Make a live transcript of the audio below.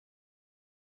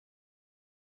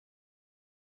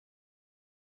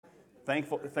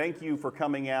Thank you for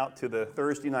coming out to the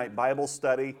Thursday night Bible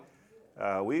study.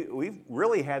 We've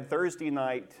really had Thursday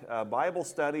night Bible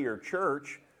study or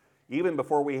church even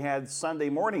before we had Sunday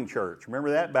morning church.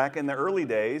 Remember that back in the early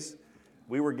days?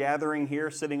 We were gathering here,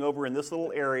 sitting over in this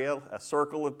little area, a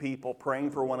circle of people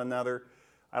praying for one another.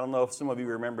 I don't know if some of you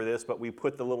remember this, but we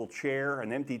put the little chair,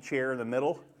 an empty chair in the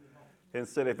middle, and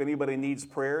said if anybody needs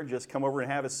prayer, just come over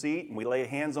and have a seat, and we laid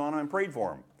hands on them and prayed for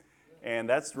them. And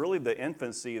that's really the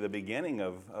infancy, the beginning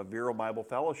of Vero Bible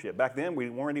Fellowship. Back then,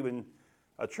 we weren't even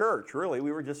a church, really.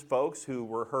 We were just folks who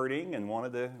were hurting and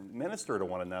wanted to minister to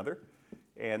one another,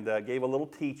 and gave a little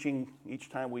teaching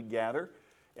each time we'd gather.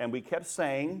 And we kept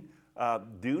saying,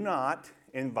 do not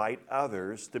invite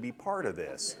others to be part of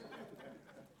this.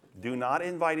 Do not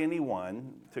invite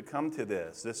anyone to come to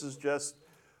this. This is just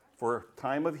for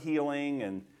time of healing,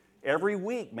 and every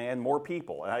week, man, more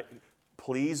people.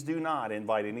 Please do not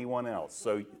invite anyone else.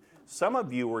 So some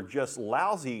of you were just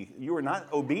lousy. You were not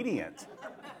obedient.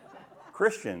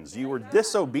 Christians, you were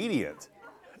disobedient.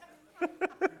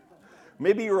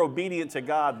 Maybe you're obedient to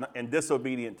God and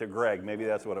disobedient to Greg. Maybe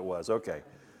that's what it was. Okay,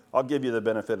 I'll give you the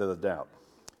benefit of the doubt.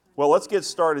 Well, let's get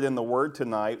started in the Word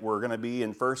tonight. We're going to be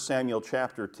in 1 Samuel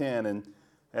chapter 10, and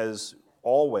as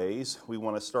always, we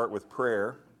want to start with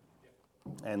prayer.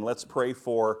 And let's pray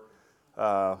for,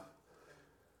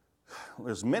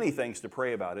 there's many things to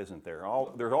pray about, isn't there?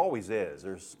 There always is.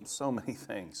 There's so many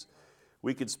things.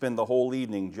 We could spend the whole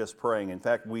evening just praying. In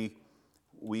fact, we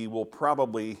will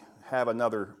probably have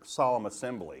another solemn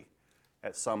assembly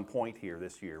at some point here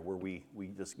this year where we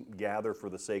just gather for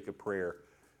the sake of prayer.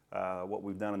 What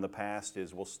we've done in the past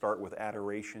is we'll start with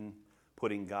adoration,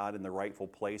 putting God in the rightful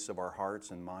place of our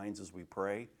hearts and minds as we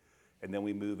pray. And then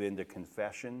we move into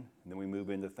confession, and then we move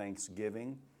into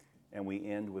thanksgiving, and we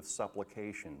end with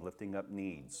supplication, lifting up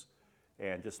needs,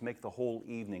 and just make the whole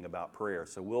evening about prayer.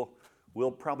 So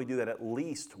we'll probably do that at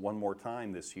least one more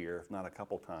time this year, if not a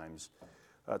couple times.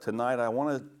 Tonight, I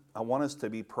want us to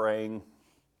be praying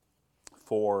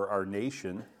for our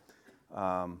nation.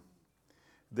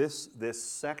 This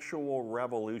sexual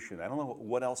revolution, I don't know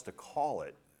what else to call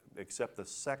it except the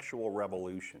sexual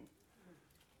revolution,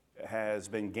 has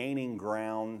been gaining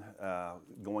ground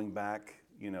going back,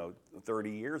 30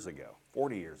 years ago,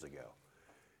 40 years ago.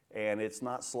 And it's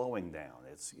not slowing down.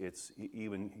 It's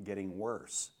even getting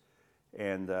worse.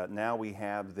 And now we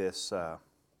have this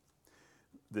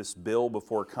bill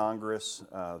before Congress,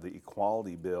 the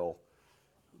equality bill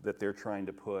that they're trying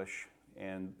to push.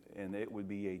 And it would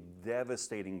be a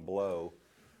devastating blow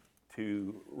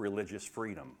to religious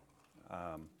freedom.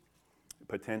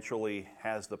 Potentially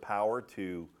has the power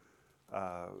to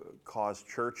cause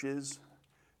churches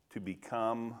to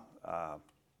become,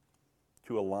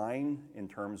 to align in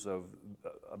terms of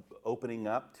opening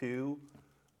up to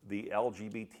the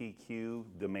LGBTQ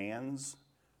demands,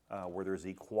 where there's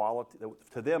equality.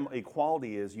 To them,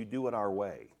 equality is you do it our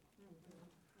way.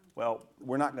 Well,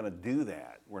 we're not going to do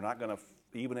that. We're not going to,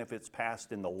 even if it's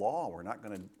passed in the law, we're not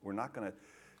going to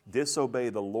disobey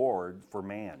the Lord for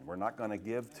man. We're not going to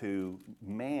give to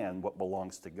man what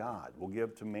belongs to God. We'll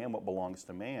give to man what belongs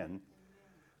to man,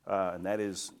 and that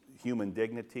is human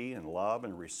dignity and love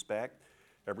and respect.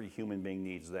 Every human being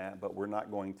needs that, but we're not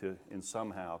going to, in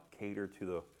somehow, cater to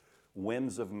the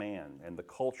whims of man and the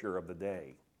culture of the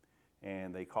day.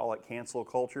 And they call it cancel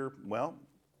culture. Well,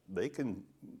 they can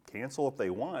cancel if they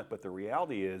want, but the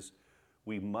reality is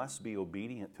we must be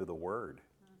obedient to the Word.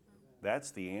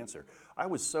 That's the answer. I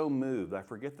was so moved. I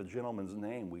forget the gentleman's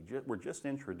name. We were just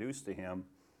introduced to him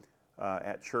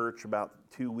at church about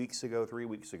 3 weeks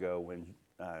ago when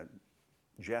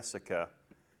Jessica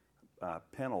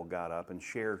Pennell got up and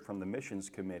shared from the missions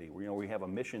committee. We have a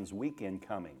missions weekend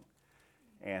coming,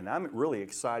 and I'm really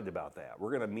excited about that. We're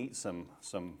going to meet some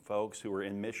folks who are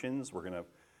in missions. We're going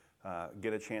to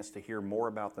get a chance to hear more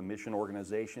about the mission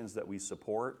organizations that we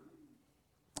support,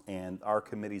 and our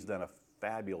committee's done a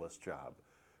fabulous job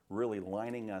really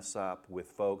lining us up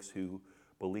with folks who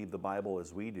believe the Bible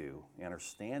as we do and are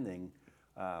standing,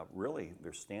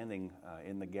 they're standing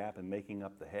in the gap and making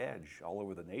up the hedge all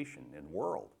over the nation and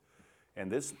world.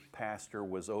 And this pastor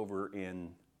was over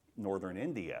in northern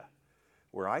India,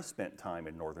 where I spent time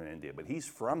in northern India, but he's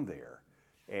from there.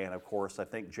 And of course, I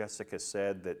think Jessica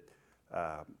said that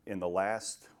in the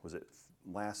last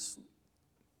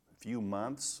few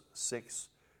months, 6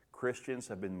 Christians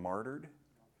have been martyred,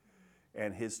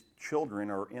 and his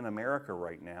children are in America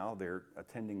right now. They're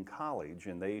attending college,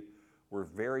 and they were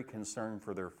very concerned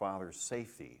for their father's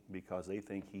safety because they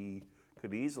think he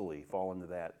could easily fall into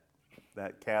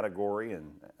that category.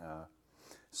 And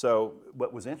so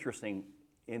what was interesting,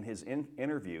 in his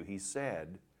interview, he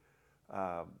said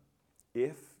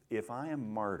if I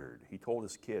am martyred, he told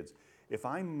his kids, if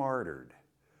I'm martyred,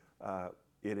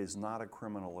 it is not a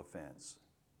criminal offense.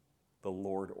 The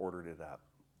Lord ordered it up.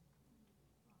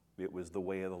 It was the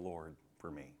way of the Lord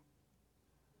for me.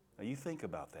 Now you think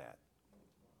about that.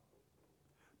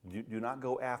 Do not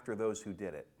go after those who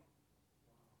did it.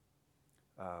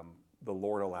 The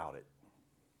Lord allowed it.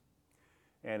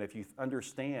 And if you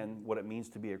understand what it means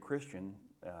to be a Christian,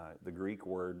 the Greek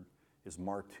word is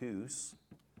martus,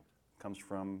 comes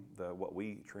from what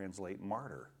we translate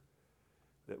martyr.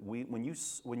 That when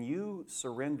you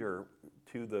surrender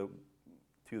to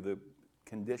the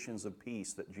conditions of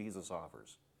peace that Jesus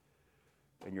offers,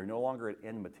 and you're no longer at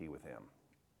enmity with him,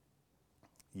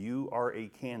 you are a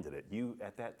candidate. You,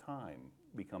 at that time,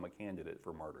 become a candidate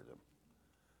for martyrdom.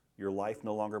 Your life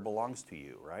no longer belongs to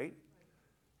you, right?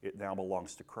 It now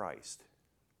belongs to Christ.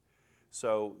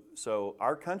 So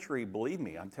our country, believe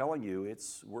me, I'm telling you,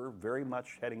 we're very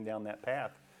much heading down that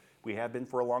path. We have been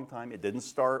for a long time. It didn't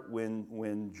start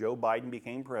when Joe Biden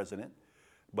became president,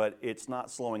 but it's not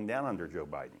slowing down under Joe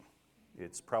Biden.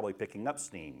 It's probably picking up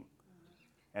steam.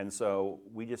 And so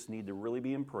we just need to really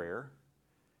be in prayer,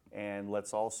 and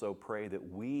let's also pray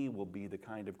that we will be the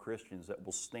kind of Christians that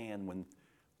will stand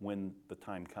when the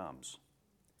time comes.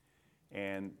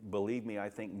 And believe me, I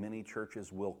think many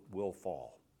churches will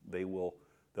fall. They'll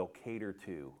cater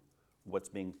to what's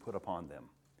being put upon them.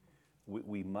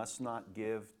 We must not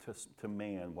give to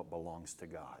man what belongs to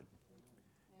God.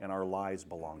 And our lives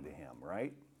belong to him,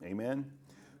 right? Amen?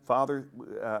 Father,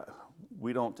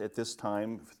 we don't at this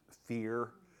time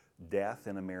fear death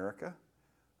in America,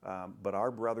 but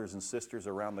our brothers and sisters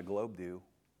around the globe do.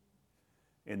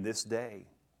 In this day,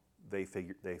 they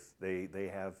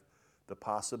have the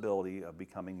possibility of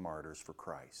becoming martyrs for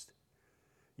Christ.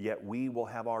 Yet we will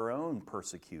have our own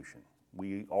persecution.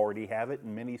 We already have it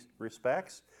in many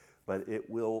respects, but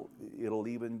it'll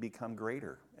even become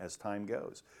greater as time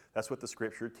goes. That's what the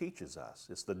Scripture teaches us.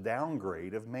 It's the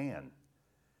downgrade of man.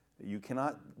 You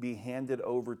cannot be handed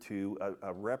over to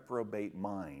a reprobate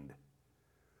mind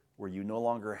where you no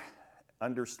longer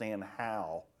understand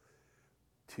how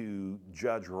to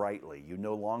judge rightly. You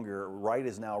no longer, right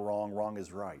is now wrong, wrong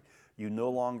is right. You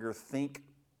no longer think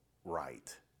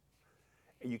right.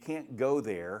 You can't go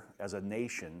there as a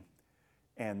nation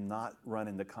and not run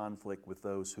into conflict with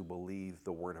those who believe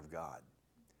the Word of God.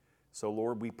 So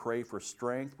Lord, we pray for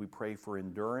strength, we pray for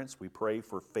endurance, we pray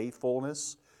for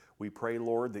faithfulness. We pray,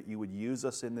 Lord, that you would use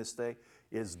us in this day.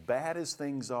 As bad as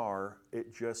things are,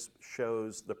 it just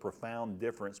shows the profound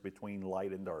difference between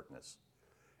light and darkness.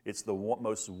 It's the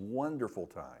most wonderful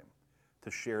time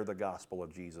to share the gospel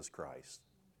of Jesus Christ.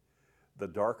 The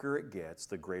darker it gets,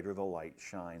 the greater the light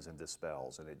shines and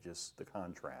dispels, and it just, the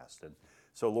contrast. And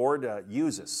so, Lord,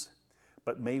 use us.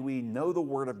 But may we know the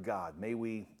Word of God. May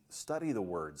we study the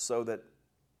Word so that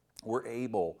we're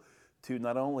able to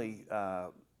not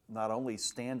only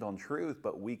stand on truth,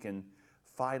 but we can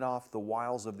fight off the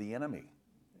wiles of the enemy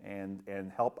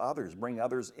and help others, bring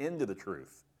others into the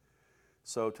truth.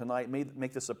 So tonight,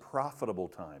 make this a profitable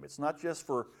time. It's not just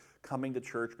for coming to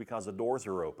church because the doors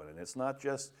are open, and it's not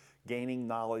just gaining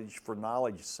knowledge for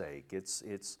knowledge's sake.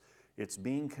 It's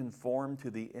being conformed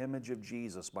to the image of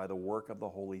Jesus by the work of the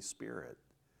Holy Spirit.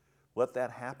 Let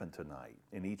that happen tonight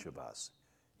in each of us.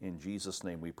 In Jesus'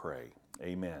 name we pray.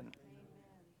 Amen.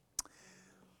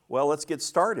 Well, let's get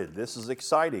started. This is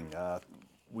exciting.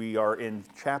 We are in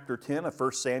chapter 10 of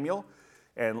 1 Samuel.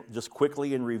 And just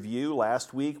quickly in review,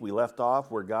 last week we left off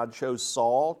where God chose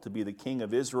Saul to be the king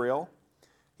of Israel.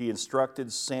 He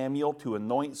instructed Samuel to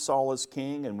anoint Saul as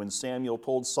king, and when Samuel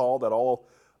told Saul that all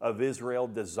of Israel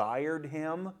desired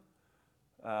him,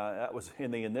 that was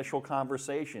in the initial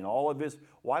conversation.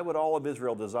 Why would all of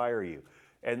Israel desire you?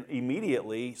 And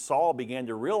immediately Saul began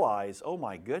to realize, oh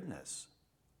my goodness,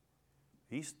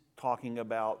 he's talking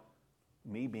about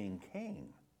me being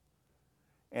king.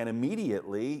 And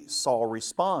immediately Saul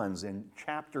responds in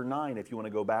chapter 9, if you want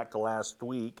to go back to last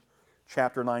week,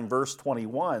 chapter 9, verse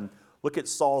 21, look at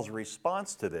Saul's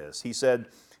response to this. He said,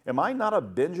 "Am I not a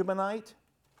Benjaminite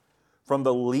from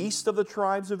the least of the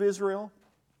tribes of Israel?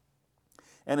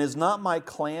 And is not my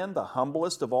clan the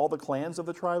humblest of all the clans of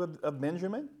the tribe of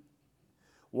Benjamin?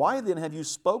 Why then have you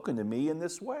spoken to me in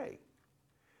this way?"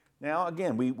 Now,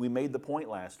 again, we made the point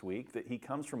last week that he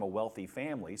comes from a wealthy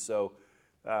family, so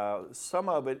some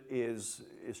of it is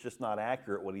just not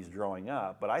accurate what he's drawing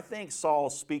up. But I think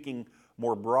Saul's speaking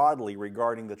more broadly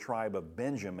regarding the tribe of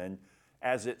Benjamin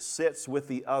as it sits with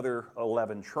the other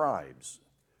 11 tribes.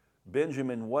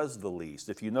 Benjamin was the least.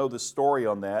 If you know the story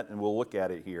on that, and we'll look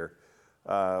at it here,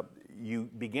 you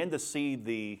begin to see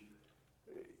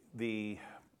the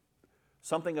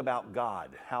something about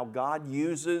God, how God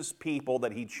uses people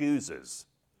that He chooses,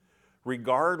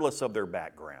 regardless of their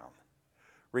background,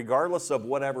 regardless of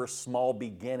whatever small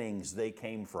beginnings they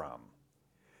came from.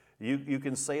 You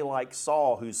can say like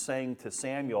Saul, who's saying to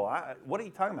Samuel, what are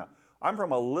you talking about? I'm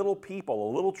from a little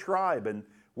people, a little tribe, and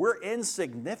we're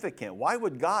insignificant. Why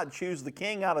would God choose the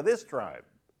king out of this tribe?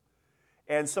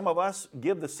 And some of us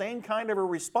give the same kind of a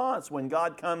response when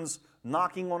God comes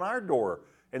knocking on our door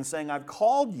and saying, I've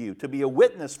called you to be a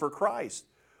witness for Christ.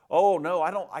 Oh, no,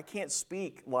 I can't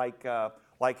speak like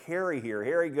Harry here.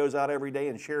 Harry goes out every day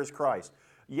and shares Christ.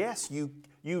 Yes, you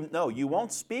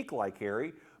won't speak like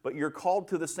Harry, but you're called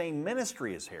to the same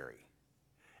ministry as Harry.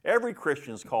 Every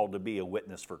Christian is called to be a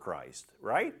witness for Christ,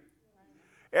 right?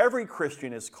 Every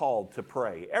Christian is called to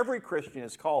pray. Every Christian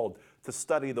is called to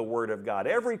study the Word of God.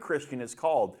 Every Christian is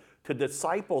called to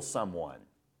disciple someone.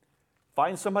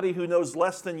 Find somebody who knows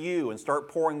less than you and start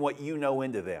pouring what you know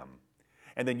into them.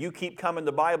 And then you keep coming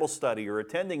to Bible study or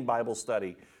attending Bible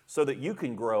study so that you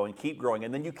can grow and keep growing.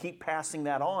 And then you keep passing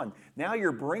that on. Now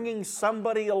you're bringing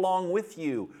somebody along with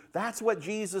you. That's what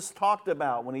Jesus talked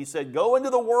about when He said, go into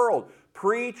the world,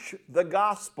 preach the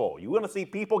gospel. You want to see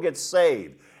people get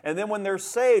saved. And then when they're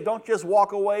saved, don't just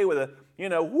walk away with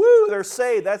woo, they're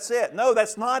saved, that's it. No,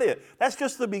 that's not it. That's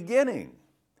just the beginning.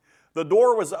 The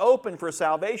door was open for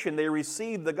salvation. They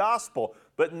received the gospel.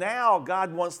 But now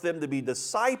God wants them to be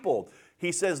discipled.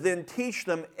 He says, then teach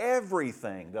them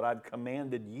everything that I've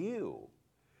commanded you.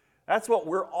 That's what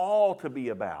we're all to be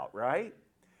about, right?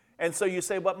 And so you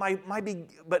say, but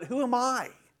who am I?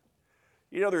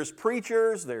 There's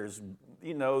preachers, there's,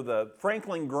 the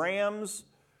Franklin Grahams.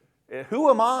 Who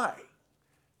am I?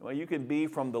 Well, you can be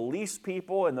from the least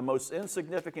people in the most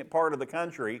insignificant part of the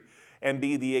country and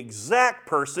be the exact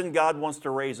person God wants to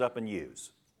raise up and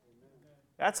use.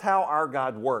 That's how our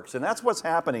God works, and that's what's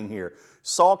happening here.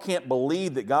 Saul can't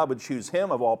believe that God would choose him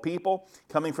of all people,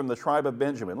 coming from the tribe of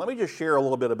Benjamin. Let me just share a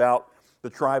little bit about the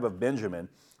tribe of Benjamin.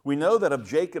 We know that of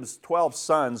Jacob's 12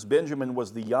 sons, Benjamin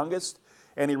was the youngest,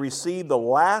 and he received the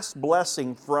last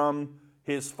blessing from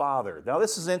his father. Now,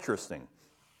 this is interesting.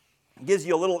 It gives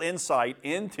you a little insight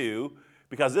into,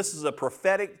 because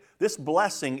this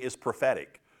blessing is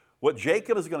prophetic. What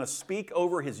Jacob is going to speak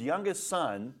over his youngest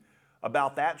son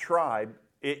about that tribe,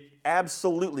 it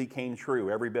absolutely came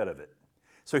true, every bit of it.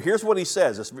 So here's what he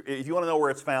says. If you want to know where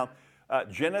it's found,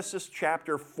 Genesis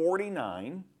chapter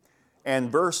 49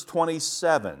 and verse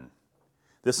 27.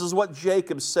 This is what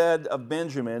Jacob said of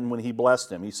Benjamin when he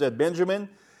blessed him. He said, Benjamin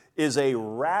is a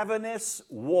ravenous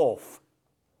wolf.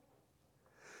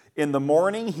 In the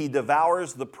morning he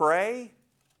devours the prey,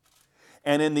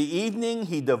 and in the evening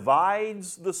he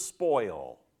divides the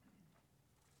spoil.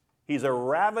 He's a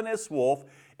ravenous wolf.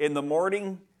 In the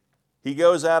morning he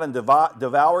goes out and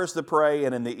devours the prey,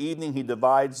 and in the evening he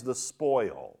divides the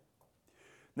spoil.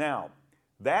 Now,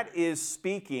 that is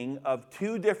speaking of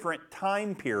two different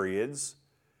time periods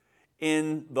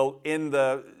in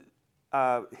the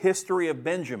history of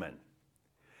Benjamin.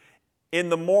 In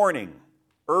the morning,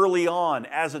 early on,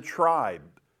 as a tribe,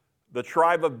 the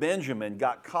tribe of Benjamin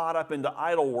got caught up into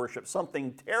idol worship,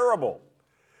 something terrible.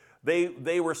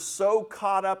 They were so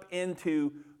caught up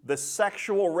into the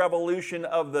sexual revolution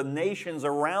of the nations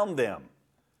around them.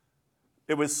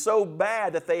 It was so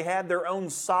bad that they had their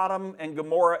own Sodom and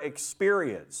Gomorrah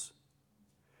experience.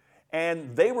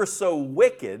 And they were so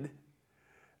wicked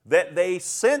that they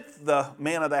sent the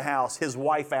man of the house, his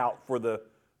wife, out for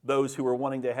those who were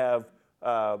wanting to have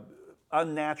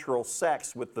unnatural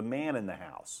sex with the man in the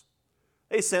house.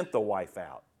 They sent the wife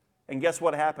out. And guess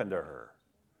what happened to her?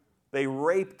 They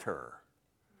raped her.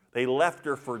 They left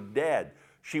her for dead.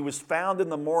 She was found in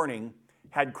the morning,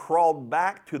 had crawled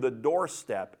back to the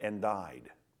doorstep and died.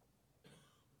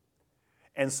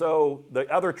 And so the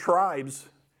other tribes,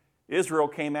 Israel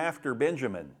came after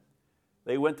Benjamin.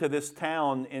 They went to this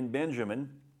town in Benjamin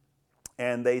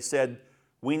and they said,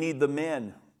 we need the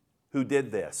men who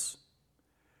did this.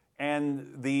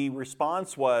 And the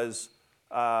response was,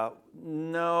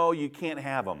 no, you can't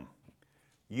have them.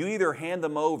 You either hand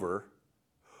them over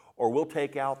or we'll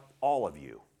take out all of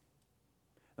you.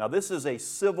 Now, this is a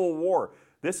civil war.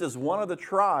 This is one of the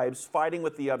tribes fighting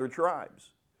with the other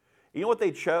tribes. You know what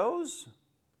they chose?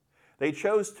 They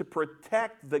chose to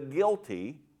protect the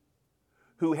guilty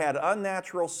who had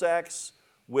unnatural sex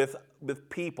with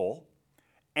people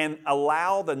and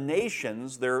allow the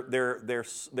nations,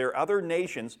 their other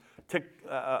nations,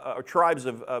 tribes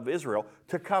of Israel,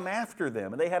 to come after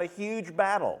them. And they had a huge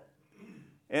battle.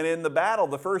 And in the battle,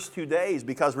 the first 2 days,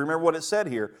 because remember what it said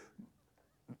here,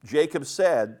 Jacob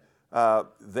said,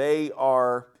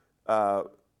 they're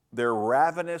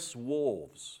ravenous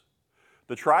wolves.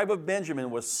 The tribe of Benjamin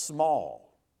was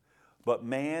small, but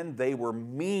man, they were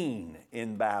mean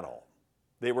in battle.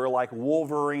 They were like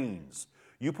wolverines.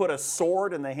 You put a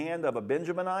sword in the hand of a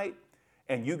Benjaminite,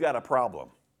 and you got a problem.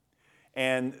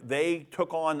 And they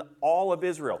took on all of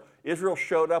Israel. Israel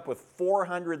showed up with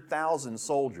 400,000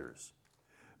 soldiers.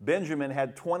 Benjamin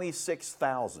had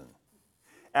 26,000.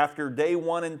 After day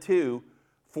 1 and 2,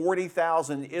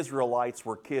 40,000 Israelites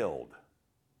were killed.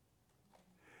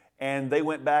 And they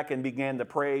went back and began to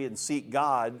pray and seek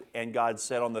God, and God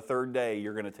said, on the third day,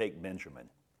 you're going to take Benjamin.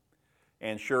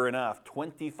 And sure enough,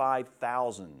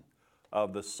 25,000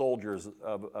 of the soldiers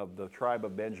of the tribe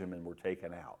of Benjamin were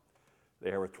taken out.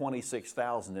 There were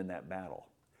 26,000 in that battle.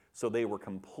 So they were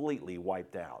completely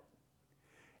wiped out.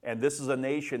 And this is a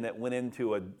nation that went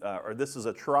into this is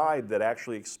a tribe that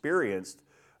actually experienced,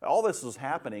 all this was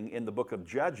happening in the book of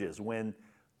Judges when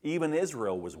even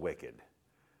Israel was wicked.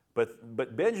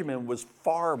 But Benjamin was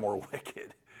far more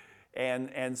wicked.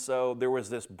 And so there was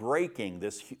this breaking,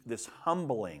 this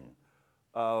humbling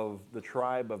of the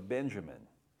tribe of Benjamin.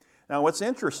 Now what's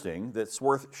interesting that's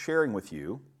worth sharing with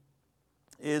you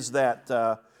is that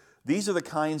these are the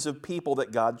kinds of people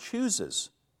that God chooses.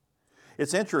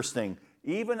 It's interesting,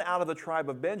 even out of the tribe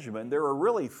of Benjamin, there are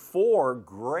really 4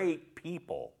 great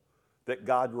people that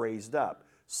God raised up.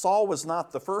 Saul was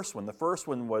not the first one. The first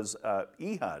one was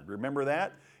Ehud. Remember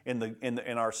that?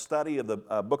 In our study of the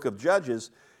book of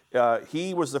Judges,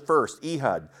 he was the first,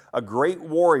 Ehud, a great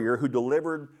warrior who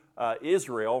delivered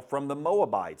Israel from the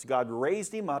Moabites. God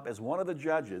raised him up as one of the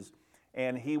judges,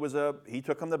 and he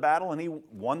took him to battle, and he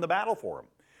won the battle for him.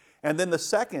 And then the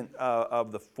second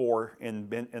of the 4 in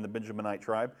the Benjaminite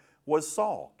tribe was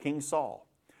Saul, King Saul.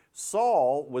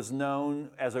 Saul was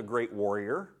known as a great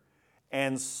warrior,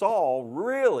 and Saul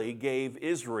really gave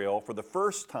Israel for the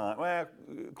first time,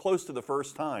 close to the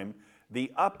first time,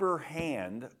 the upper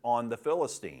hand on the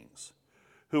Philistines,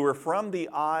 who were from the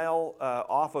isle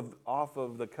off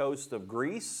of the coast of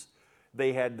Greece.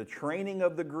 They had the training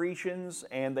of the Grecians,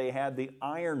 and they had the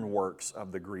ironworks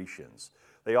of the Grecians.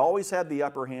 They always had the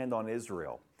upper hand on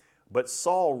Israel. But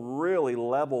Saul really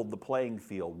leveled the playing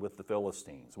field with the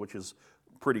Philistines, which is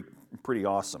pretty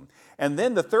awesome. And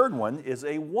then the third one is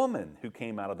a woman who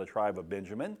came out of the tribe of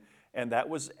Benjamin, and that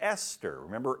was Esther.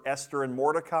 Remember Esther and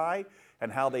Mordecai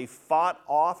and how they fought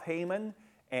off Haman,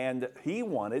 and he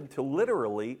wanted to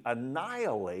literally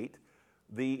annihilate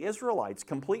the Israelites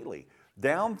completely.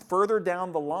 Further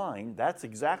down the line, that's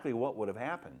exactly what would have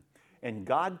happened. And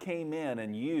God came in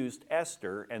and used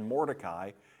Esther and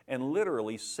Mordecai and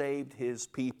literally saved his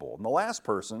people. And the last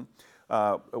person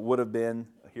would have been,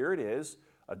 here it is,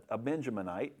 a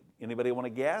Benjaminite. Anybody want to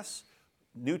guess?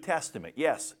 New Testament,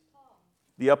 yes. Paul.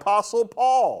 The Apostle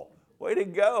Paul. Way to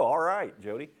go. All right,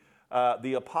 Jody.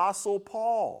 The Apostle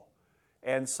Paul.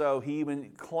 And so he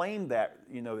even claimed that,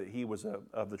 that he was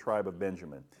of the tribe of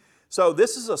Benjamin. So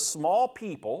this is a small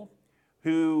people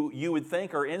who you would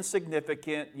think are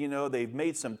insignificant. They've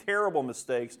made some terrible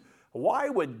mistakes. Why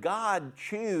would God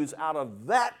choose out of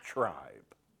that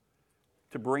tribe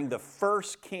to bring the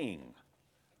first king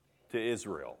to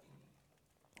Israel?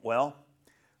 Well,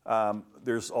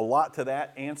 there's a lot to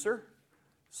that answer.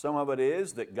 Some of it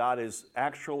is that God is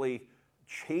actually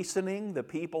chastening the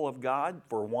people of God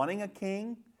for wanting a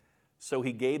king, so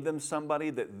he gave them somebody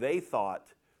that they thought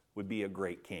would be a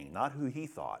great king, not who he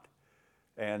thought.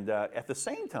 And at the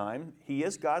same time, he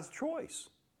is God's choice.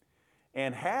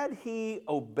 And had he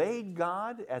obeyed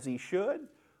God as he should,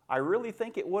 I really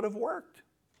think it would have worked.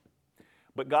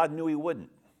 But God knew he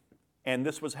wouldn't. And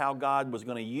this was how God was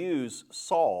going to use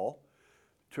Saul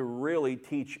to really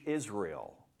teach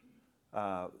Israel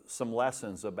some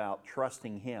lessons about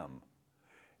trusting him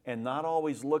and not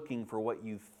always looking for what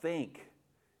you think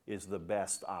is the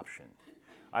best option.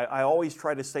 I always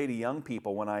try to say to young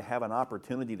people when I have an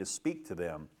opportunity to speak to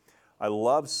them, I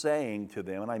love saying to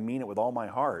them, and I mean it with all my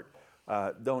heart,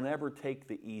 don't ever take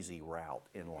the easy route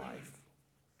in life.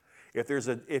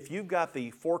 If you've got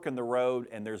the fork in the road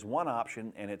and there's one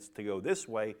option and it's to go this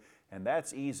way and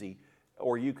that's easy,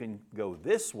 or you can go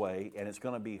this way and it's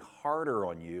going to be harder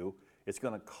on you, it's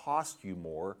going to cost you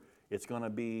more, it's just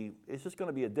going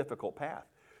to be a difficult path.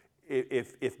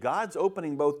 If God's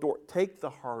opening both doors, take the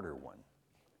harder one.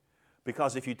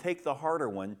 Because if you take the harder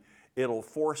one, it'll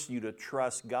force you to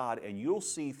trust God, and you'll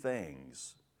see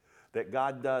things that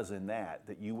God does in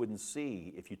that you wouldn't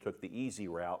see if you took the easy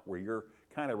route where you're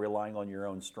kind of relying on your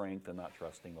own strength and not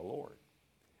trusting the Lord.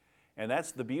 And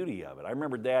that's the beauty of it. I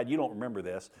remember, Dad, you don't remember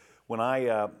this, when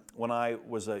I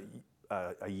was a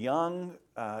young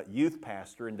youth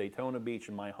pastor in Daytona Beach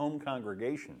in my home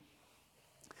congregation.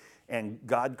 And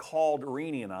God called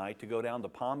Renee and I to go down to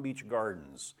Palm Beach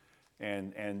Gardens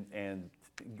and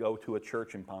go to a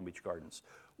church in Palm Beach Gardens,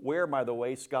 where, by the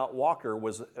way, Scott Walker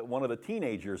was one of the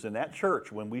teenagers in that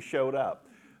church when we showed up.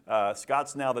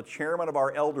 Scott's now the chairman of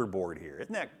our elder board here.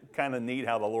 Isn't that kind of neat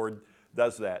how the Lord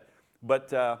does that?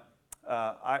 But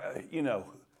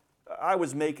I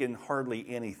was making hardly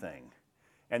anything,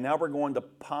 and now we're going to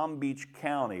Palm Beach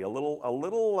County, a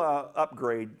little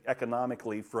upgrade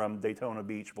economically from Daytona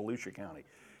Beach, Volusia County,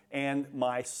 and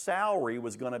my salary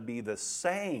was going to be the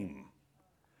same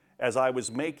as I was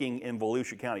making in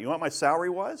Volusia County. You know what my salary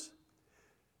was?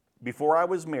 Before I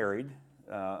was married,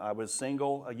 I was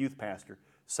single, a youth pastor,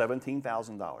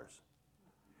 $17,000.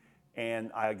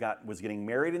 And I was getting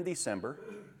married in December,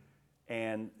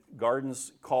 and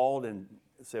Gardens called and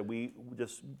said, we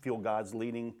just feel God's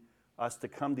leading us to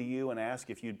come to you and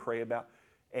ask if you'd pray about.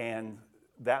 And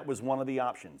that was one of the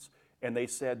options. And they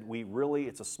said,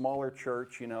 it's a smaller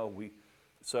church,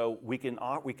 so we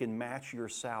can match your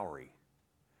salary.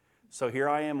 So here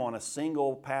I am on a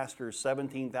single pastor's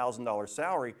 $17,000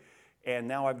 salary, and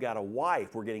now I've got a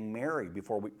wife. We're getting married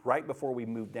right before we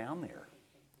moved down there.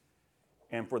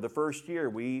 And for the first year,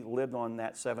 we lived on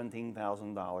that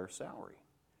 $17,000 salary.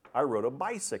 I rode a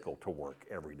bicycle to work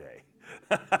every day.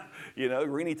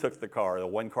 Renee took the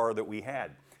one car that we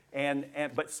had.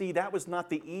 But see, that was not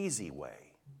the easy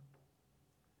way.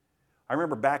 I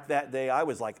remember back that day, I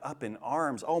was like up in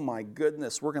arms. Oh my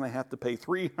goodness, we're going to have to pay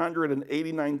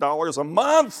 $389 a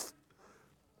month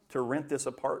to rent this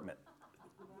apartment.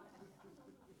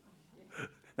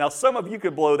 Now, some of you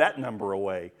could blow that number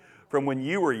away from when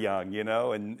you were young,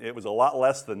 and it was a lot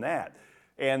less than that.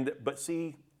 But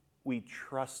see, we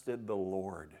trusted the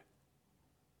Lord.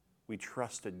 We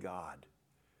trusted God.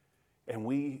 And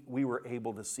we were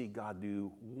able to see God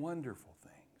do wonderful things.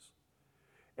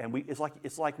 And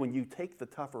it's like when you take the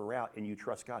tougher route and you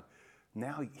trust God,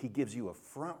 now He gives you a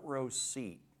front row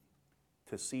seat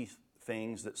to see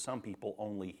things that some people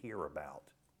only hear about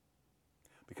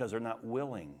because they're not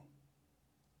willing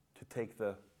to take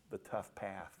the tough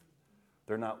path.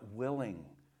 They're not willing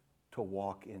to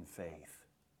walk in faith.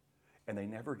 And they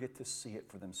never get to see it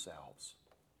for themselves,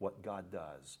 what God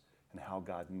does and how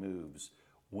God moves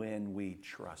when we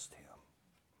trust Him.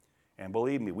 And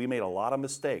believe me, we made a lot of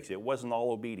mistakes. It wasn't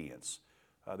all obedience.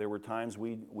 There were times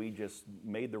we just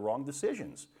made the wrong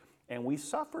decisions, and we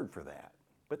suffered for that.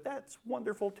 But that's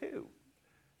wonderful too.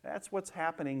 That's what's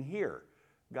happening here.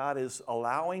 God is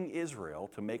allowing Israel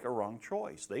to make a wrong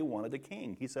choice. They wanted a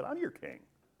king. He said, I'm your king.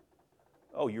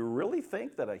 Oh, you really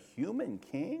think that a human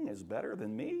king is better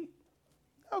than me?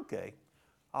 Okay,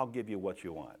 I'll give you what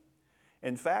you want.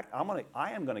 In fact,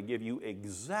 I am going to give you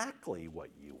exactly what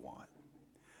you want.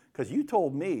 Because you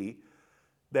told me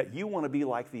that you want to be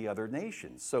like the other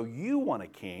nations. So you want a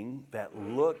king that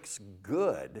looks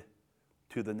good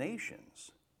to the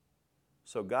nations.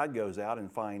 So God goes out and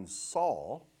finds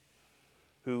Saul,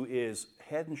 who is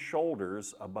head and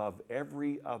shoulders above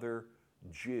every other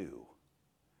Jew.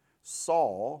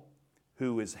 Saul,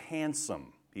 who is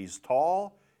handsome. He's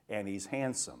tall and he's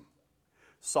handsome.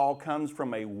 Saul comes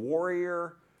from a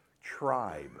warrior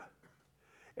tribe.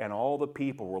 And all the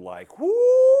people were like,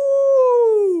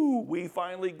 woo, we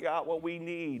finally got what we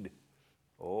need.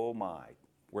 Oh my,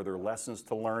 were there lessons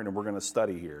to learn, and we're going to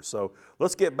study here. So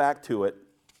let's get back to it.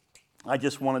 I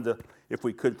just wanted to, if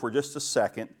we could for just a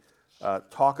second,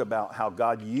 talk about how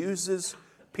God uses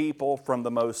people from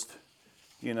the most,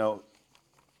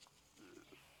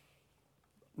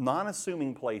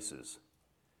 non-assuming places.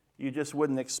 You just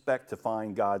wouldn't expect to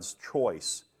find God's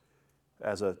choice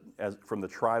as from the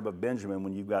tribe of Benjamin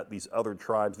when you've got these other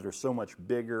tribes that are so much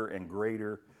bigger and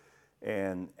greater,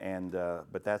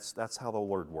 but that's how the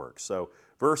Lord works. So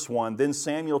verse 1, then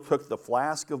Samuel took the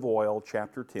flask of oil,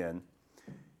 chapter 10.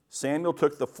 Samuel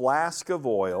took the flask of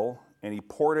oil and he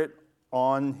poured it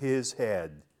on his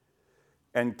head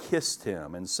and kissed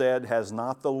him and said, has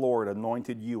not the Lord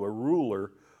anointed you a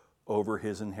ruler over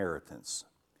his inheritance?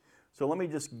 So let me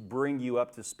just bring you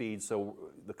up to speed. So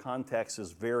the context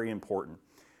is very important.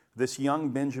 This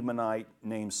young Benjaminite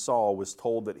named Saul was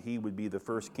told that he would be the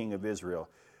first king of Israel.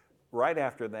 Right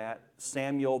after that,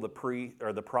 Samuel, the prophet,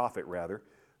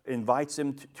 invites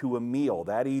him to a meal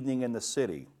that evening in the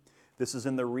city. This is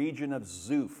in the region of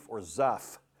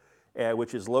Zuph,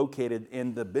 which is located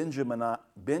in the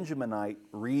Benjaminite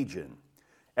region.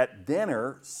 At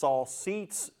dinner, Samuel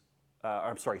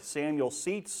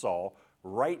seats Saul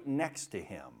right next to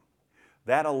him.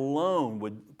 That alone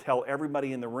would tell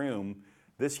everybody in the room,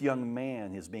 this young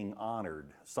man is being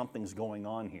honored. Something's going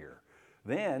on here.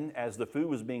 Then, as the food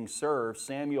was being served,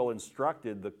 Samuel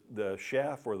instructed the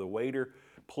chef or the waiter,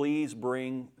 please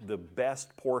bring the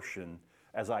best portion,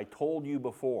 as I told you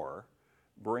before,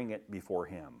 bring it before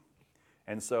him.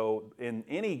 And so in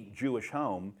any Jewish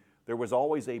home, there was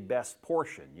always a best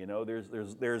portion. You know,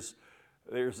 there's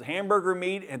hamburger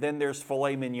meat and then there's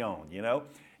filet mignon, you know.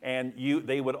 And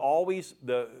they would always,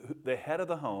 the head of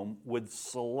the home would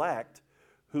select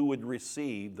who would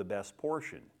receive the best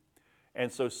portion. And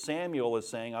so Samuel is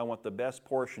saying, I want the best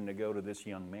portion to go to this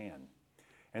young man.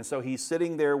 And so he's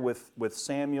sitting there with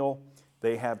Samuel.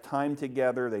 They have time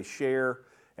together, they share,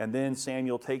 and then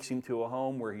Samuel takes him to a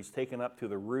home where he's taken up to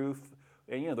the roof.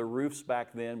 And you know, the roofs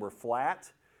back then were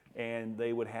flat, and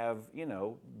they would have, you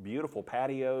know, beautiful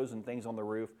patios and things on the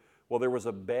roof. Well, there was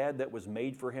a bed that was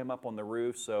made for him up on the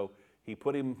roof, so he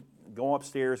put him, go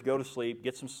upstairs, go to sleep,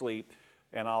 get some sleep,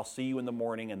 and I'll see you in the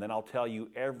morning, and then I'll tell you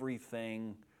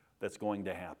everything that's going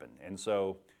to happen. And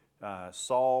so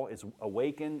Saul is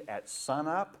awakened at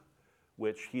sunup,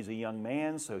 which he's a young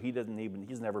man, so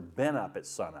he's never been up at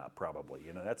sunup probably.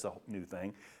 You know, that's a new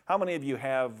thing. How many of you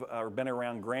have been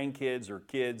around grandkids or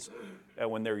kids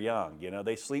when they're young? You know,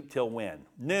 they sleep till when?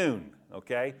 Noon,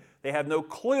 okay? They have no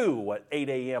clue what 8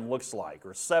 a.m. looks like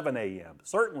or 7 a.m.,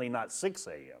 certainly not 6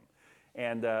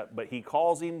 a.m. But he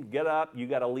calls him, get up, you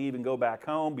got to leave and go back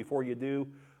home. Before you do,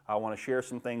 I want to share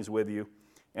some things with you.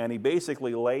 And he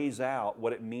basically lays out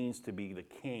what it means to be the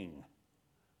king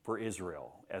for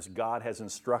Israel, as God has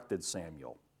instructed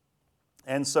Samuel.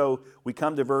 And so we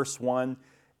come to verse 1,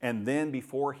 and then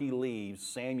before he leaves,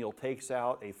 Samuel takes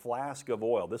out a flask of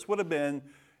oil. This would have been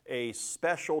a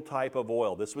special type of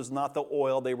oil. This was not the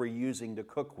oil they were using to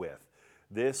cook with.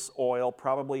 This oil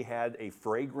probably had a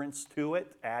fragrance to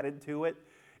it, added to it.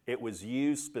 It was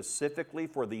used specifically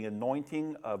for the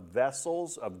anointing of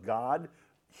vessels of God,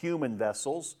 human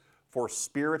vessels, for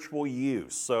spiritual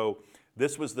use. So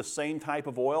this was the same type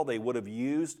of oil they would have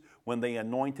used when they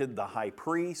anointed the high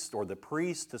priest or the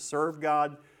priest to serve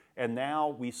God. And now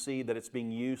we see that it's being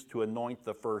used to anoint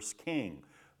the first king.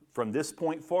 From this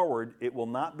point forward, it will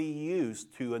not be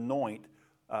used to anoint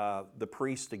the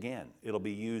priest again. It'll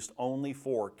be used only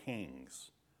for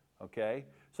kings. Okay?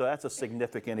 So that's a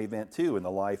significant event too in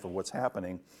the life of what's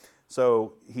happening.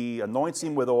 So he anoints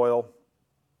him with oil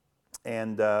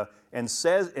and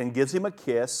gives him a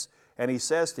kiss. And he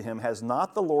says to him, has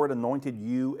not the Lord anointed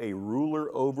you a ruler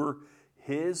over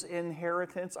his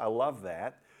inheritance? I love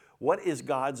that. What is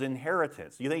God's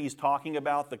inheritance? You think he's talking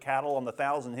about the cattle on the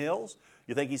 1,000 hills?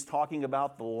 You think he's talking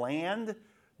about the land?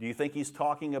 Do you think he's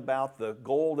talking about the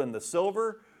gold and the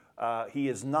silver? He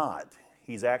is not.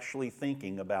 He's actually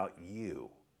thinking about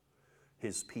you,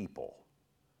 his people.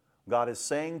 God is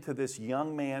saying to this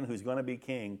young man who's going to be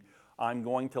king, I'm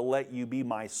going to let you be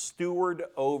my steward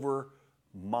over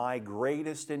my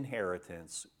greatest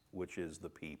inheritance, which is the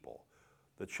people,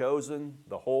 the chosen,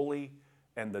 the holy,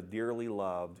 and the dearly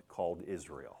loved, called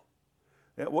Israel.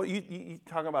 Well, you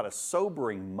talk about a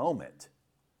sobering moment.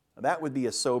 That would be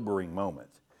a sobering moment.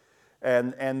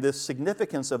 And the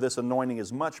significance of this anointing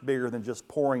is much bigger than just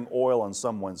pouring oil on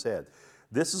someone's head.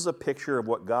 This is a picture of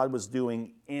what God was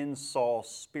doing in Saul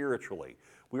spiritually.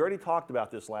 We already talked about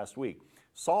this last week.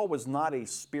 Saul was not a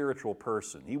spiritual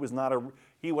person. He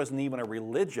wasn't even a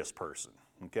religious person,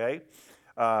 okay?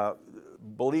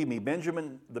 Believe me,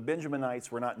 the Benjaminites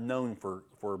were not known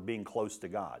for being close to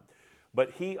God.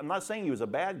 But I'm not saying he was a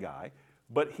bad guy,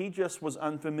 but he just was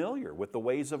unfamiliar with the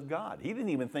ways of God. He didn't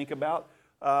even think about,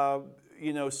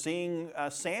 seeing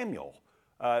Samuel.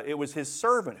 It was his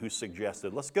servant who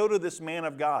suggested, let's go to this man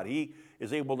of God. He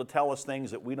is able to tell us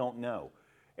things that we don't know.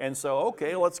 And so,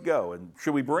 okay, let's go. And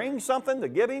should we bring something to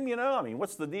give him? You know, I mean,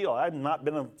 what's the deal? I've not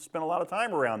spent a lot of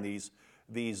time around these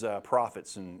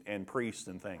prophets and priests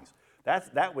and things.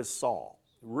 That was Saul.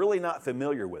 Really not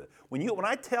familiar with it. When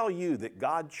I tell you that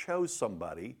God chose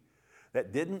somebody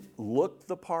that didn't look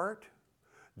the part,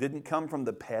 didn't come from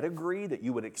the pedigree that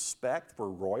you would expect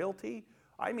for royalty,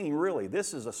 I mean, really,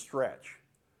 this is a stretch.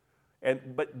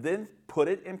 But then put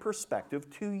it in perspective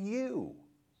to you.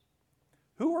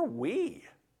 Who are we?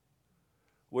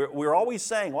 We're always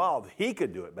saying, well, he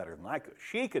could do it better than I could.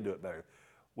 She could do it better.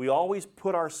 We always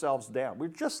put ourselves down. We're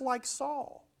just like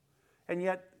Saul. And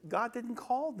yet, God didn't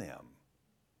call them.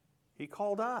 He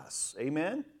called us.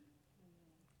 Amen?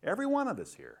 Every one of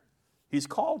us here. He's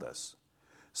called us.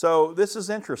 So this is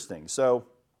interesting. So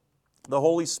the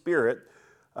Holy Spirit,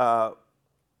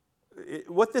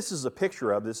 what this is a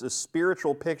picture of, this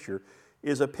spiritual picture,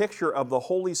 is a picture of the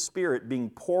Holy Spirit being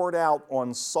poured out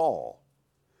on Saul,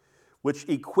 which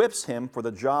equips him for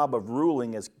the job of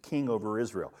ruling as king over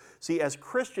Israel. See, as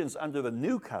Christians under the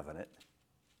new covenant,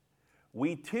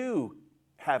 we too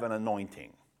have an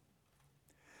anointing.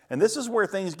 And this is where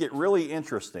things get really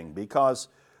interesting because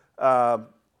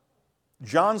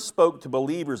John spoke to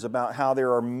believers about how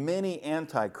there are many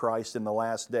antichrists in the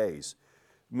last days,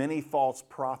 many false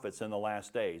prophets in the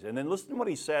last days. And then listen to what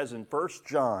he says in 1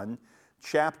 John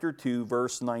chapter 2,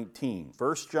 verse 19.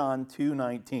 1 John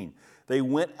 2:19. They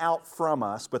went out from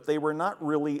us, but they were not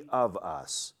really of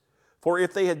us. For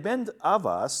if they had been of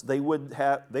us, they would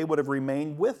have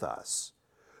remained with us.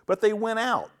 But they went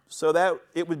out, so that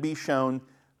it would be shown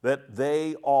that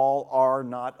they all are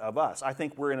not of us. I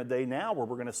think we're in a day now where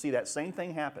we're going to see that same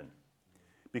thing happen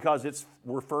because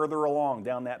we're further along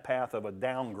down that path of a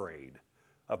downgrade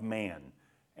of man.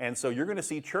 And so you're going to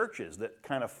see churches that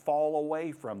kind of fall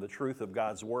away from the truth of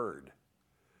God's Word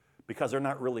because they're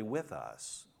not really with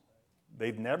us.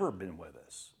 They've never been with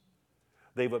us.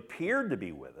 They've appeared to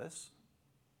be with us,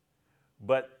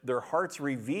 but their heart's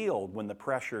revealed when the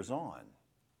pressure's on.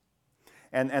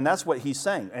 And that's what he's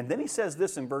saying. And then he says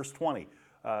this in verse 20,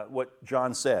 what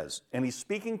John says. And he's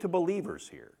speaking to believers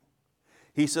here.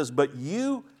 He says, but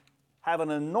you have an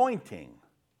anointing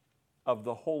of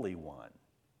the Holy One.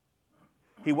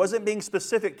 He wasn't being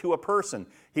specific to a person.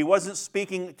 He wasn't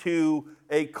speaking to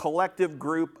a collective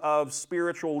group of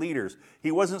spiritual leaders.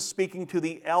 He wasn't speaking to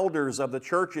the elders of the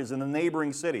churches in the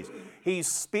neighboring cities. He's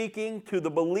speaking to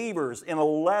the believers in a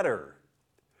letter.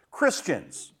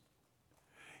 Christians.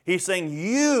 He's saying,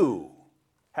 you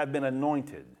have been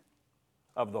anointed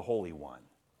of the Holy One.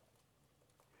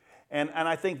 And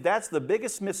I think that's the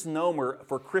biggest misnomer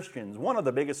for Christians, one of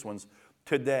the biggest ones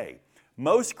today.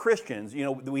 Most Christians,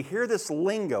 we hear this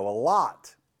lingo a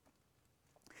lot.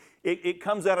 It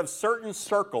comes out of certain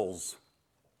circles.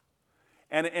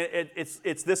 And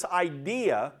it's this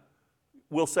idea,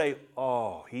 we'll say,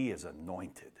 oh, he is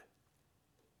anointed.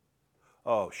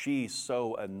 Oh, she's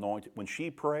so anointed. When she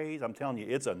prays, I'm telling you,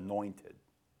 it's anointed.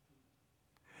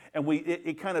 And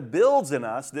it kind of builds in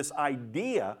us this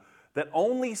idea that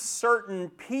only certain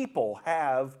people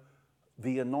have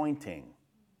the anointing.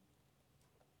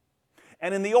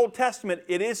 And in the Old Testament,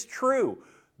 it is true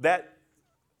that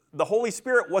the Holy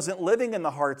Spirit wasn't living in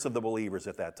the hearts of the believers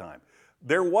at that time.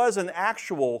 There was an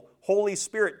actual Holy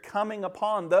Spirit coming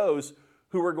upon those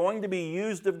who were going to be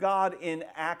used of God in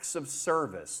acts of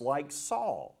service, like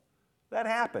Saul. That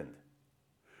happened.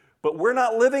 But we're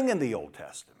not living in the Old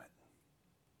Testament.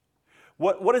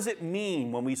 What does it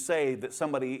mean when we say that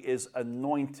somebody is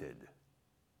anointed?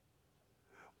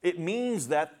 It means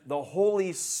that the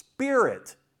Holy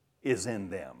Spirit is in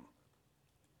them.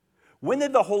 When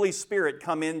did the Holy Spirit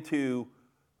come into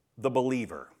the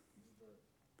believer?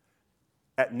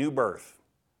 At new birth.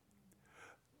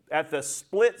 At the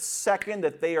split second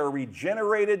that they are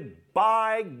regenerated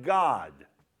by God,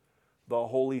 the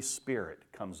Holy Spirit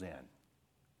comes in.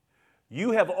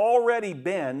 You have already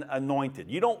been anointed.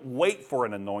 You don't wait for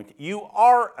an anointing. You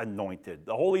are anointed.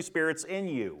 The Holy Spirit's in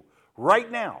you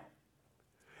right now.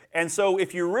 And so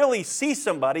if you really see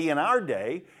somebody in our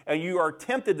day and you are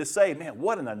tempted to say, man,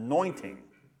 what an anointing,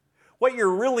 what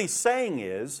you're really saying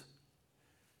is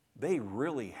they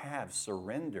really have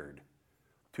surrendered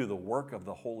to the work of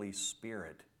the Holy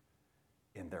Spirit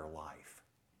in their life.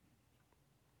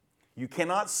 You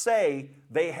cannot say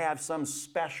they have some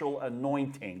special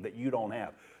anointing that you don't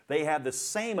have. They have the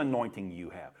same anointing you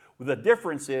have. The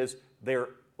difference is they're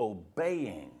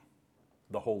obeying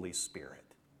the Holy Spirit.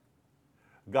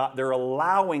 They're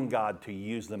allowing God to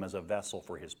use them as a vessel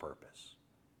for His purpose.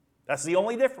 That's the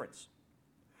only difference.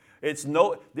 It's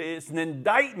an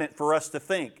indictment for us to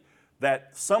think that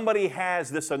somebody has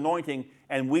this anointing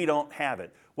and we don't have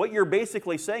it. What you're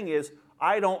basically saying is,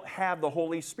 I don't have the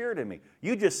Holy Spirit in me.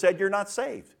 You just said you're not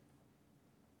saved.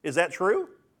 Is that true?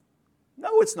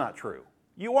 No, it's not true.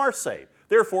 You are saved.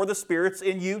 Therefore, the Spirit's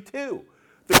in you too.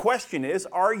 The question is,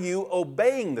 are you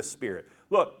obeying the Spirit?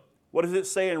 Look, what does it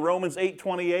say in Romans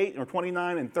 8:28 or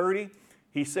 29 and 30?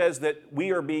 He says that we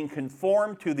are being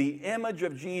conformed to the image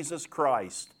of Jesus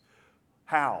Christ.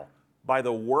 How? By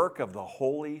the work of the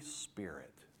Holy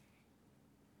Spirit.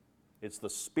 It's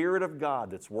the Spirit of God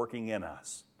that's working in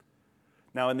us.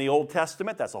 Now, in the Old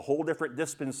Testament, that's a whole different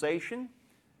dispensation.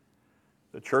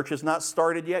 The church has not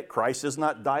started yet. Christ has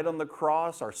not died on the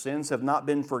cross. Our sins have not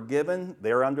been forgiven.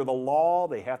 They're under the law.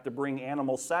 They have to bring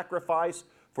animal sacrifice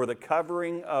for the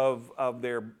covering of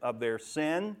their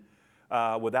sin.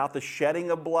 Without the shedding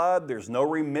of blood, there's no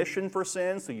remission for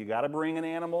sin, so you got to bring an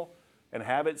animal and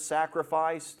have it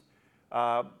sacrificed.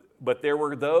 But there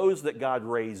were those that God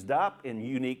raised up in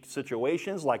unique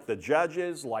situations, like the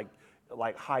judges, like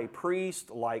high priests,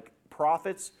 like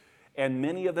prophets, and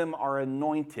many of them are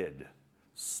anointed,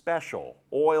 special,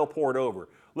 oil poured over.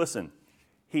 Listen,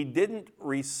 he didn't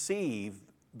receive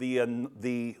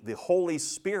the Holy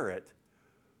Spirit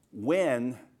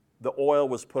when the oil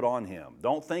was put on him.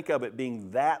 Don't think of it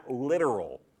being that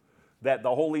literal, that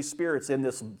the Holy Spirit's in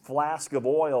this flask of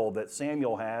oil that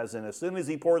Samuel has, and as soon as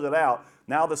he pours it out,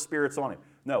 now the Spirit's on him.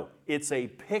 No, it's a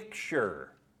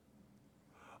picture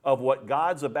of what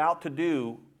God's about to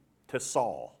do to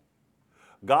Saul.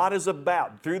 God is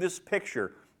about, through this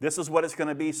picture, this is what it's going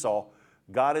to be, Saul.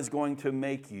 God is going to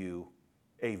make you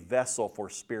a vessel for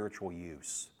spiritual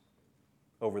use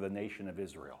over the nation of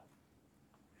Israel.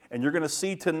 And you're going to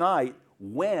see tonight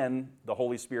when the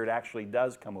Holy Spirit actually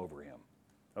does come over him.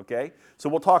 Okay? So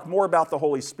we'll talk more about the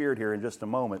Holy Spirit here in just a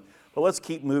moment. But let's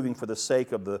keep moving for the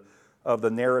sake of the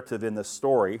narrative in this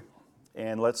story.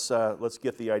 And let's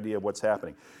get the idea of what's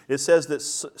happening. It says that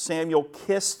Samuel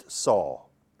kissed Saul.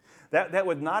 That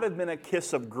would not have been a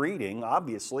kiss of greeting,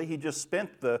 obviously. He just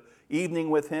spent the evening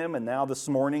with him, and now this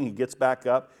morning he gets back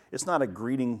up. It's not a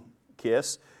greeting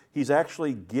kiss. He's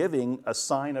actually giving a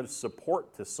sign of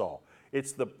support to Saul.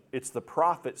 It's the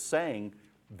prophet saying,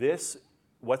 this,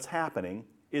 what's happening,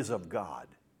 is of God.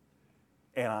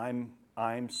 And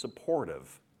I'm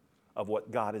supportive of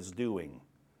what God is doing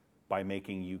by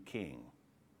making you king.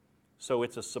 So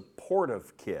it's a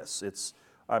supportive kiss.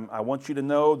 I want you to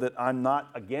know that I'm not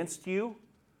against you.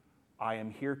 I am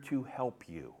here to help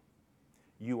you.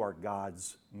 You are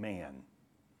God's man.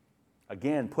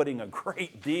 Again, putting a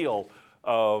great deal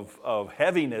of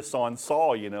heaviness on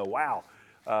Saul. Wow,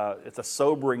 it's a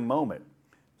sobering moment.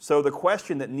 So the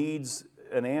question that needs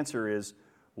an answer is,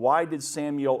 why did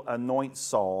Samuel anoint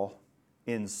Saul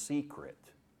in secret?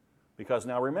 Because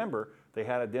now remember, they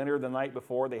had a dinner the night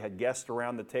before, they had guests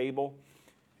around the table,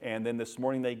 and then this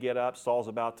morning they get up, Saul's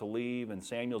about to leave, and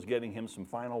Samuel's giving him some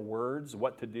final words,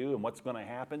 what to do and what's going to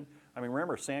happen. I mean,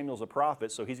 remember, Samuel's a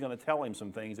prophet, so he's going to tell him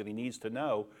some things that he needs to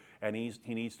know, and he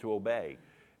needs to obey.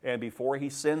 And before he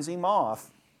sends him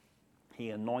off,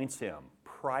 he anoints him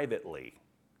privately,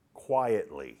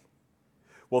 quietly.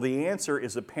 Well, the answer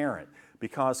is apparent,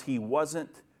 because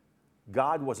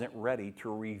God wasn't ready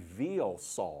to reveal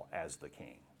Saul as the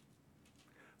king.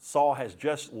 Saul has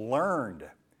just learned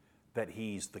that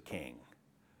he's the king,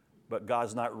 but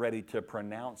God's not ready to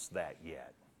pronounce that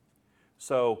yet.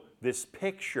 So this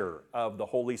picture of the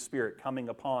Holy Spirit coming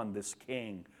upon this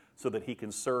king so that he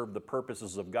can serve the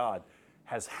purposes of God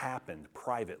has happened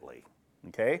privately,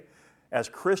 okay? As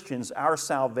Christians, our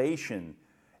salvation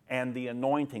and the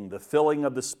anointing, the filling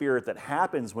of the Spirit that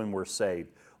happens when we're saved,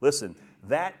 listen,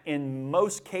 that in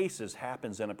most cases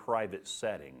happens in a private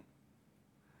setting.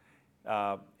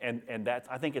 And that's,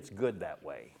 I think it's good that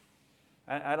way.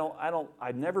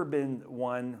 I've never been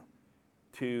one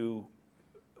to,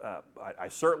 I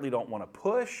certainly don't want to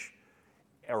push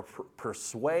or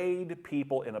persuade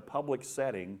people in a public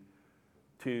setting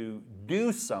to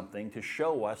do something to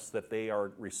show us that they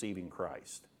are receiving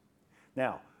Christ.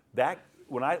 Now,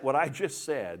 what I just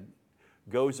said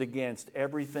goes against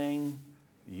everything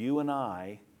you and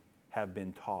I have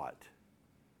been taught.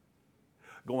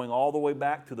 Going all the way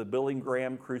back to the Billy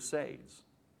Graham Crusades,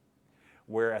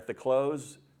 where at the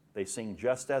close they sing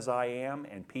 "Just As I Am"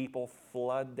 and people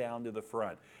flood down to the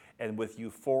front. And with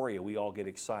euphoria, we all get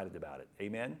excited about it.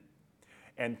 Amen?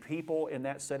 And people in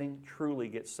that setting truly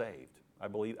get saved. I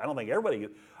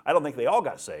don't think they all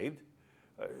got saved.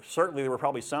 Certainly there were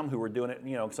probably some who were doing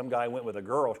it, some guy went with a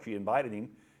girl, she invited him,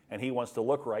 and he wants to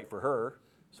look right for her,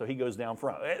 so he goes down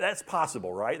front. That's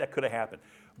possible, right? That could have happened.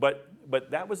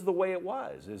 But that was the way it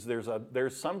was, is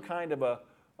there's some kind of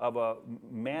a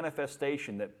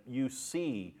manifestation that you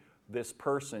see this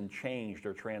person changed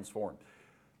or transformed.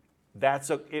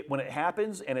 When it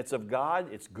happens and it's of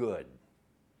God, it's good.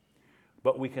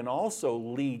 But we can also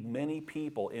lead many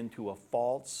people into a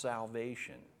false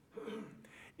salvation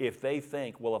if they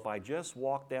think, well, if I just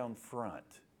walk down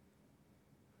front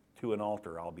to an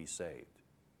altar, I'll be saved.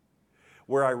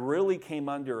 Where I really came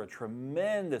under a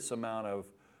tremendous amount of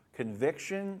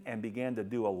conviction and began to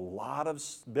do a lot of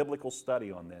biblical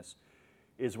study on this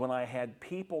is when I had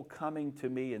people coming to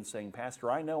me and saying,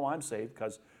 "Pastor, I know I'm saved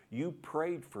because you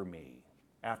prayed for me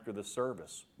after the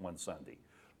service one Sunday.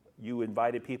 You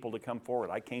invited people to come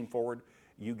forward. I came forward.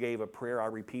 You gave a prayer. I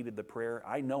repeated the prayer.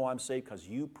 I know I'm saved because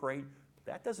you prayed."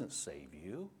 That doesn't save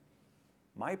you.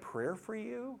 My prayer for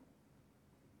you,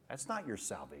 that's not your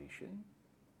salvation.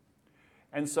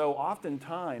 And so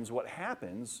oftentimes what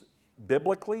happens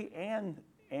biblically and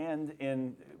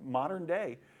in modern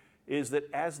day is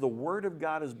that as the Word of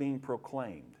God is being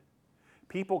proclaimed,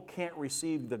 people can't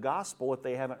receive the gospel if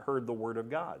they haven't heard the Word of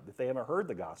God, if they haven't heard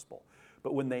the gospel.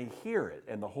 But when they hear it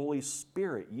and the Holy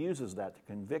Spirit uses that to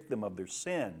convict them of their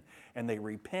sin, and they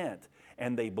repent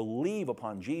and they believe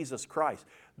upon Jesus Christ,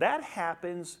 that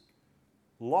happens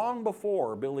long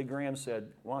before Billy Graham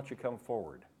said, "Why don't you come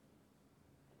forward?"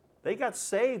 They got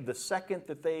saved the second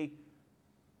that they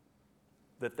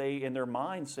in their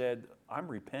mind said, "I'm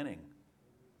repenting.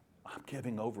 I'm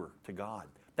giving over to God."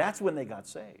 That's when they got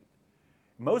saved.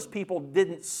 Most people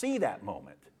didn't see that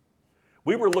moment.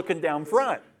 We were looking down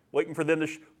front, waiting for them to,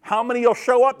 how many will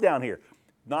show up down here?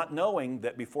 Not knowing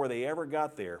that before they ever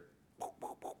got there,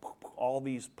 all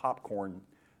these popcorn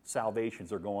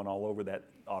salvations are going all over that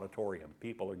auditorium.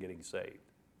 People are getting saved.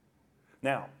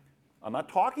 Now, I'm not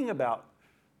talking about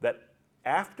that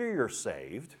after you're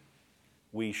saved,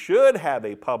 we should have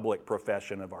a public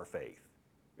profession of our faith.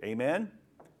 Amen?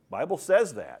 Bible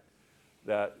says that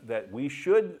we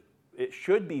should, it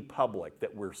should be public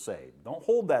that we're saved. Don't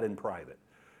hold that in private.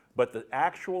 But the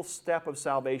actual step of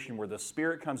salvation where the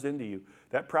Spirit comes into you,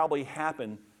 that probably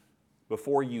happened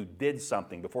before you did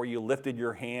something, before you lifted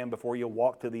your hand, before you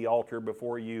walked to the altar,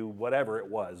 before you, whatever it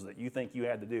was that you think you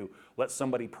had to do. Let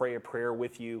somebody pray a prayer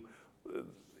with you.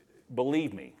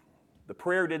 Believe me, the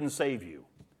prayer didn't save you.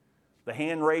 The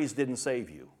hand raised didn't save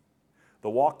you. The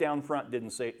walk down front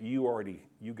didn't save you.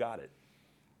 You got it.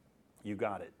 You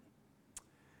got it.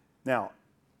 Now,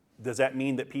 does that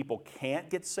mean that people can't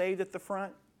get saved at the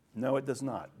front? No, it does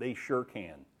not. They sure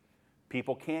can.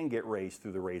 People can get raised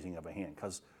through the raising of a hand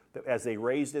because as they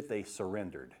raised it, they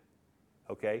surrendered.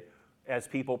 Okay? As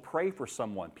people pray for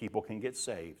someone, people can get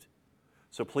saved.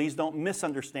 So please don't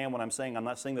misunderstand what I'm saying. I'm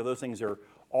not saying that those things are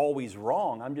always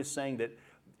wrong. I'm just saying that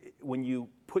when you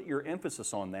put your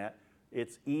emphasis on that,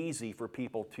 it's easy for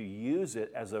people to use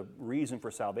it as a reason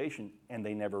for salvation, and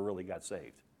they never really got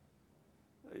saved.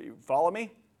 You follow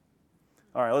me?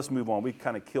 All right, let's move on. We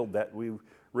kind of killed that. We've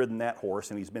ridden that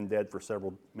horse, and he's been dead for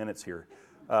several minutes here.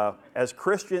 As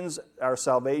Christians, our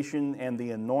salvation and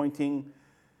the anointing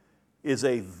is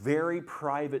a very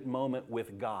private moment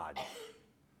with God.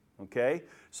 Okay?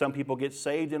 Some people get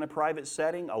saved in a private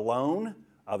setting, alone.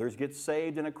 Others get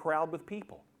saved in a crowd with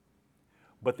people.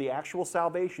 But the actual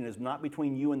salvation is not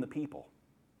between you and the people.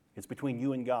 It's between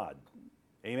you and God.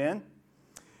 Amen?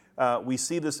 We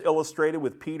see this illustrated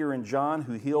with Peter and John,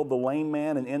 who healed the lame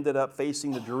man and ended up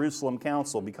facing the Jerusalem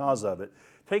council because of it.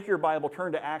 Take your Bible,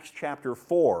 turn to Acts chapter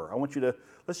 4. I want you to,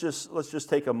 let's just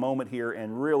take a moment here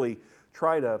and really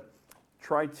try to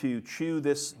chew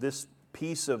this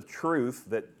piece of truth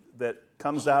that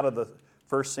comes out of the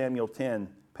 1 Samuel 10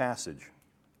 passage.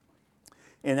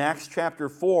 In Acts chapter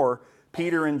 4,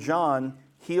 Peter and John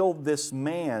healed this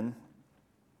man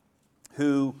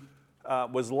who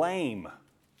was lame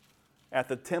at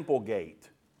the temple gate.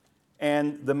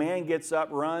 And the man gets up,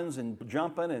 runs and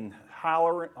jumping and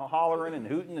hollering and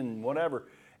hooting and whatever.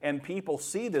 And people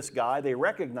see this guy, they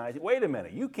recognize it. Wait a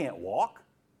minute, you can't walk.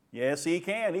 Yes, he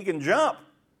can. He can jump.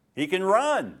 He can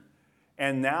run.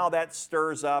 And now that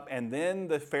stirs up, and then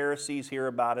the Pharisees hear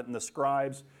about it, and the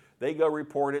scribes, they go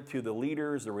report it to the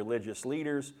leaders, the religious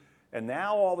leaders. And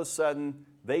now all of a sudden,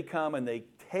 they come and they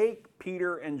take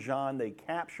Peter and John, they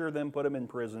capture them, put them in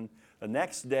prison. The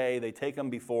next day, they take them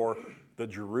before the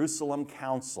Jerusalem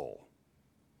council.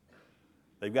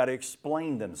 They've got to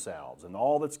explain themselves and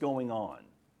all that's going on.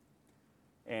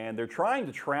 And they're trying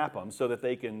to trap them so that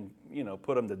they can,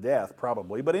 put them to death,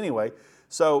 probably. But anyway,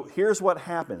 so here's what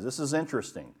happens. This is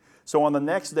interesting. So on the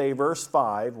next day, verse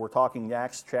 5, we're talking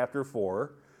Acts chapter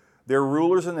 4, their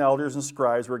rulers and elders and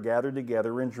scribes were gathered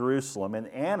together in Jerusalem, and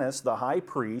Annas, the high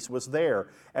priest, was there,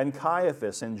 and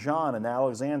Caiaphas, and John, and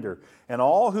Alexander, and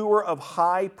all who were of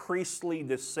high priestly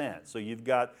descent. So you've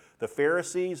got the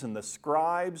Pharisees and the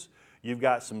scribes, you've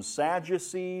got some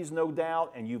Sadducees, no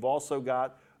doubt, and you've also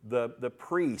got the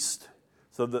priest.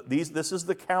 So this is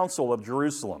the council of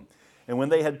Jerusalem. And when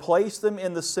they had placed them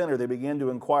in the center, they began to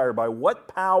inquire, by what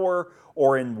power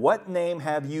or in what name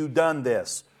have you done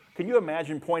this? Can you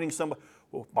imagine pointing somebody,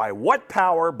 by what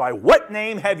power, by what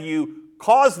name have you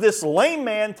caused this lame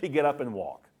man to get up and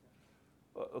walk?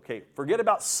 Okay, forget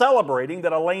about celebrating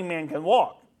that a lame man can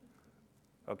walk.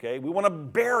 Okay, we want to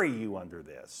bury you under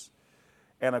this.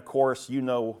 And of course, you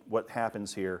know what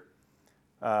happens here.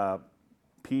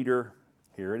 Peter,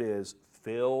 here it is,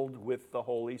 filled with the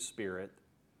Holy Spirit.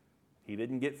 He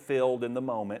didn't get filled in the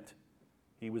moment.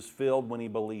 He was filled when he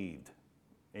believed.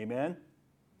 Amen?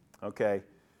 Okay.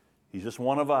 He's just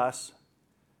one of us.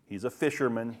 He's a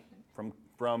fisherman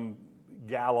from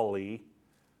Galilee.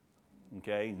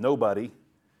 Okay, nobody.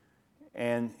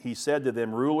 And he said to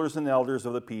them, rulers and elders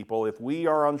of the people, if we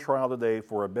are on trial today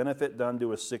for a benefit done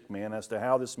to a sick man as to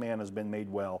how this man has been made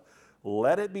well,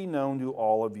 let it be known to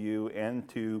all of you and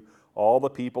to all the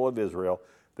people of Israel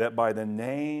that by the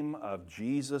name of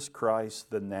Jesus Christ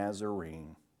the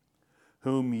Nazarene,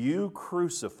 whom you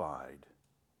crucified,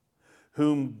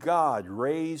 whom God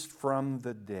raised from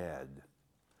the dead,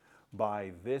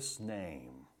 by this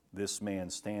name, this man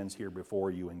stands here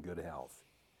before you in good health.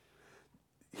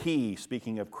 He,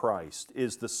 speaking of Christ,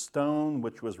 is the stone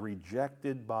which was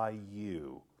rejected by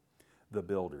you, the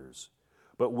builders,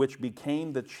 but which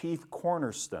became the chief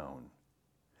cornerstone.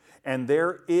 And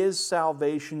there is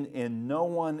salvation in no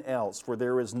one else, for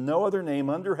there is no other name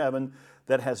under heaven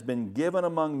that has been given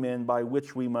among men by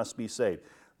which we must be saved.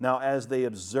 Now, as they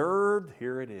observed,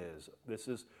 here it is.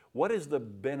 What is the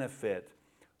benefit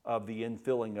of the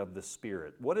infilling of the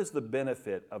Spirit? What is the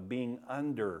benefit of being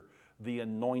under the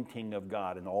anointing of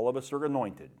God? And all of us are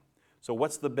anointed. So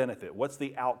what's the benefit? What's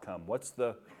the outcome? What's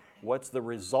the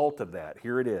result of that?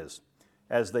 Here it is.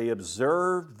 As they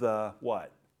observed the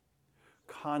what?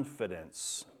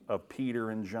 Confidence of Peter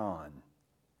and John,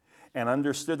 and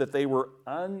understood that they were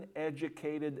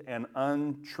uneducated and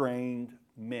untrained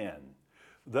men.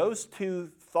 Those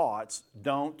two thoughts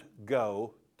don't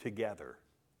go together.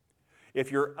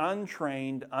 If you're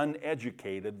untrained,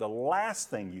 uneducated, the last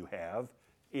thing you have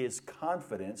is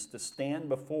confidence to stand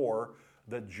before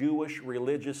the Jewish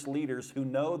religious leaders who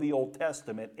know the Old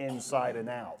Testament inside and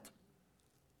out.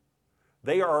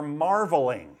 They are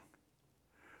marveling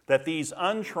that these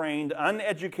untrained,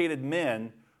 uneducated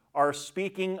men are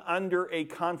speaking under a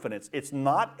confidence. It's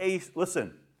not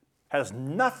has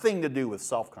nothing to do with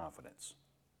self-confidence.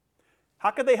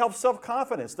 How could they have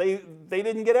self-confidence? They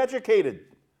didn't get educated.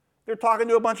 They're talking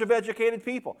to a bunch of educated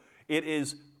people. It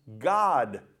is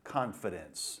God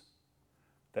confidence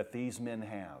that these men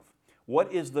have.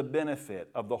 What is the benefit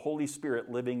of the Holy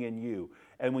Spirit living in you?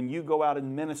 And when you go out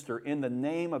and minister in the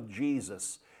name of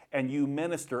Jesus, and you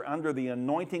minister under the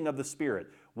anointing of the Spirit,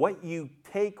 what you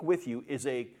take with you is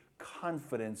a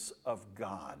confidence of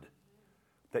God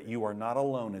that you are not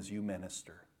alone as you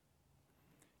minister.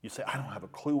 You say, I don't have a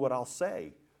clue what I'll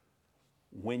say.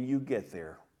 When you get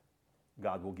there,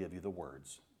 God will give you the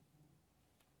words.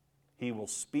 He will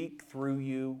speak through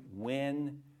you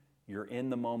when you're in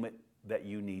the moment that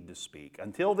you need to speak.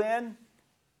 Until then,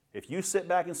 if you sit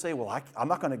back and say, well, I'm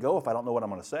not going to go if I don't know what I'm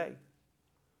going to say.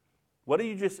 What did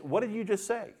you just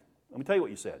say? Let me tell you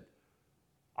what you said.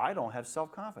 I don't have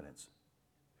self-confidence.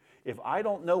 If I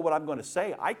don't know what I'm going to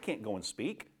say, I can't go and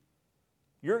speak.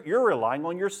 You're relying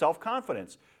on your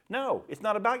self-confidence. No, it's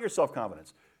not about your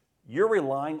self-confidence. You're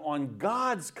relying on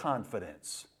God's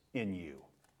confidence in you.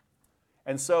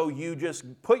 And so you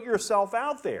just put yourself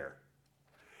out there.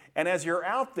 And as you're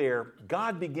out there,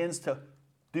 God begins to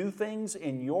do things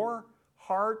in your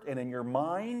heart and in your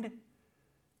mind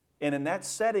and in that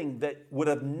setting that would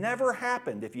have never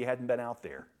happened if you hadn't been out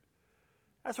there.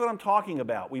 That's what I'm talking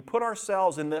about. We put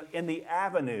ourselves in the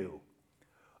avenue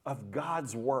of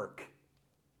God's work.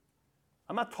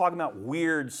 I'm not talking about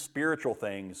weird spiritual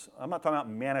things. I'm not talking about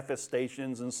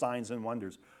manifestations and signs and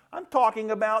wonders. I'm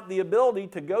talking about the ability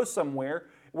to go somewhere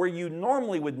where you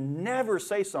normally would never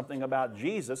say something about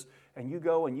Jesus, and you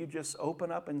go and you just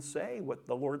open up and say what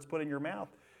the Lord's put in your mouth.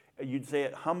 You'd say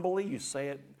it humbly, you say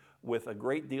it with a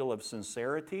great deal of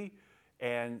sincerity,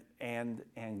 and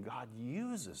God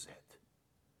uses it.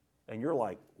 And you're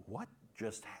like, what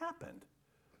just happened?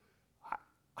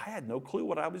 I had no clue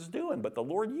what I was doing, but the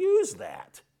Lord used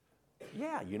that.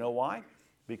 Yeah, you know why?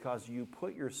 Because you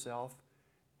put yourself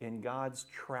in God's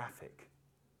traffic,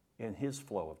 in His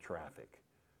flow of traffic,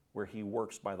 where He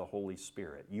works by the Holy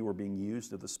Spirit. You are being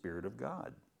used of the Spirit of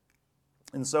God.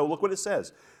 And so look what it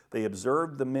says. They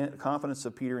observed the confidence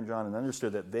of Peter and John and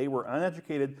understood that they were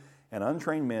uneducated and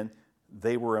untrained men.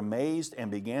 They were amazed and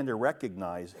began to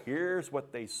recognize, here's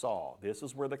what they saw. This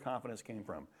is where the confidence came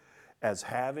from. As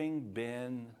having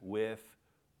been with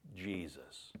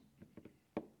Jesus.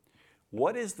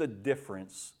 What is the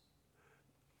difference?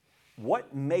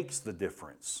 What makes the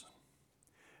difference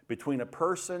between a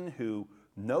person who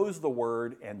knows the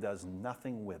Word and does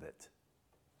nothing with it?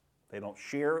 They don't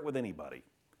share it with anybody.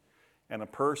 And a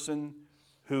person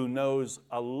who knows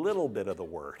a little bit of the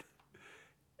Word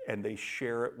and they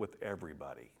share it with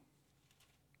everybody.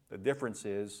 The difference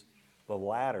is the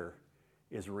latter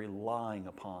is relying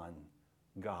upon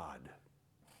God,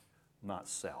 not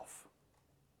self.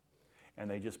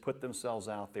 And they just put themselves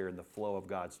out there in the flow of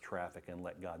God's traffic and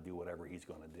let God do whatever He's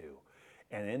going to do.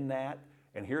 And in that,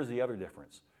 and here's the other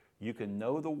difference, you can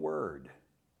know the Word,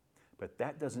 but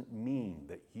that doesn't mean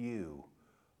that you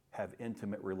have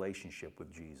intimate relationship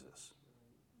with Jesus.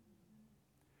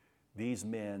 These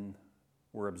men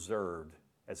were observed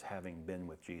as having been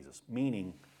with Jesus,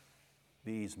 meaning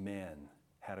These men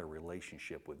had a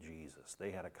relationship with Jesus.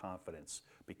 They had a confidence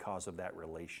because of that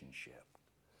relationship.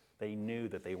 They knew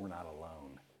that they were not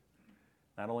alone.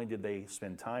 Not only did they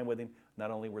spend time with him,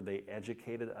 not only were they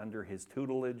educated under his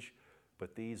tutelage,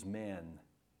 but these men,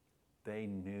 they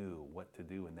knew what to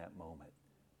do in that moment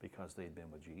because they'd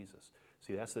been with Jesus.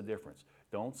 See, that's the difference.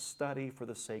 Don't study for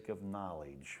the sake of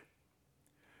knowledge.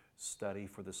 Study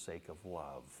for the sake of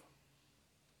love.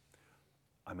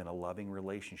 I'm in a loving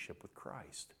relationship with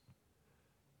Christ.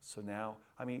 So now,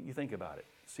 you think about it.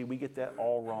 See, we get that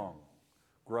all wrong.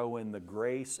 Grow in the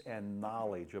grace and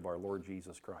knowledge of our Lord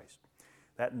Jesus Christ.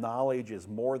 That knowledge is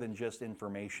more than just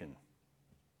information.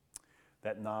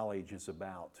 That knowledge is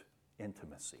about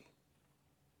intimacy.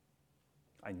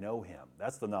 I know him.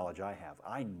 That's the knowledge I have.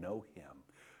 I know him.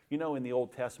 You know, in the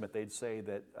Old Testament, they'd say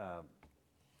that,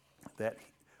 that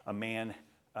a man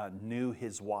knew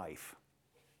his wife.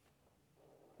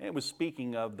 And it was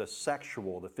speaking of the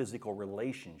sexual, the physical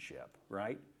relationship,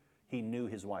 right? He knew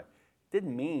his wife.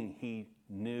 Didn't mean he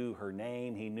knew her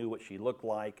name, he knew what she looked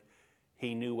like,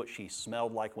 he knew what she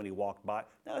smelled like when he walked by.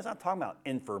 No, it's not talking about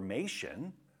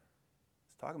information.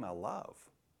 It's talking about love.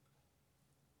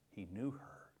 He knew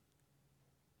her.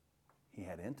 He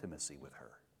had intimacy with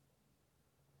her.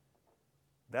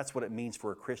 That's what it means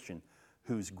for a Christian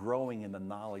who's growing in the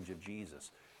knowledge of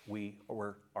Jesus.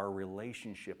 Our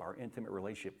relationship, our intimate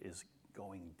relationship is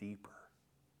going deeper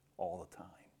all the time.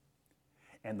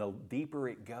 And the deeper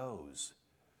it goes,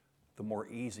 the more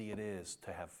easy it is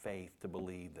to have faith, to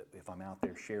believe that if I'm out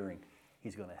there sharing,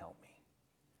 he's going to help me.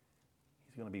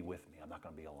 He's going to be with me. I'm not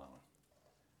going to be alone.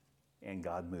 And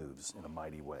God moves in a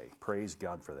mighty way. Praise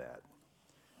God for that.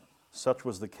 Such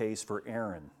was the case for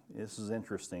Aaron. This is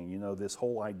interesting. You know, this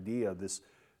whole idea,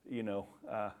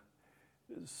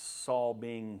 Saul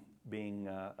being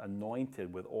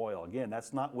anointed with oil. Again,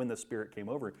 that's not when the Spirit came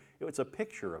over. It's a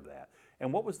picture of that.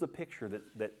 And what was the picture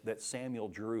that Samuel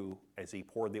drew as he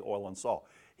poured the oil on Saul?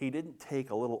 He didn't take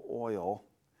a little oil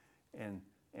and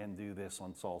do this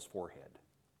on Saul's forehead.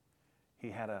 He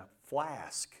had a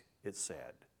flask, it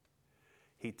said.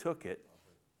 He took it,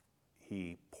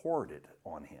 he poured it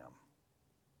on him.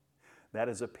 That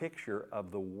is a picture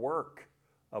of the work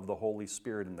of the Holy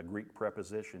Spirit in the Greek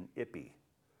preposition epi,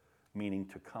 meaning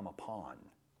to come upon.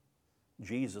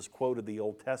 Jesus quoted the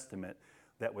Old Testament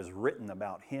that was written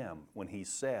about him when he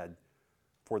said,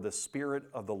 "For the Spirit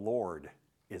of the Lord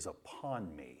is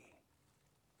upon me.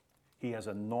 He has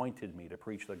anointed me to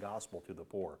preach the gospel to the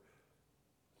poor,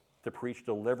 to preach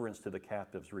deliverance to the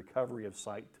captives, recovery of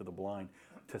sight to the blind,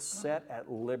 to set at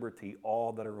liberty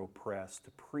all that are oppressed,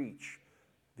 to preach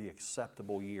the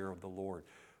acceptable year of the Lord."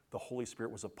 The Holy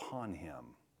Spirit was upon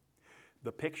him.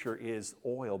 The picture is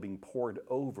oil being poured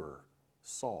over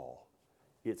Saul.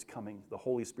 It's coming, the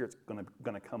Holy Spirit's going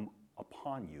to come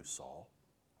upon you, Saul.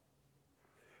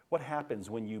 What happens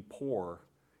when you pour,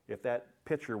 if that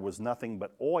pitcher was nothing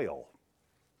but oil,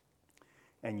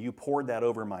 and you poured that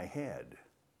over my head?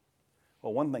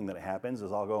 Well, one thing that happens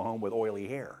is I'll go home with oily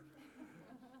hair.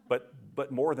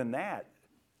 But more than that,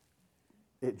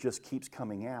 it just keeps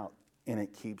coming out, and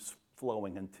it keeps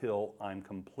flowing until I'm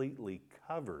completely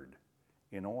covered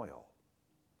in oil.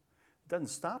 It doesn't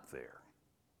stop there.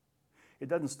 It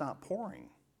doesn't stop pouring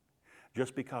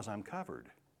just because I'm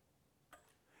covered.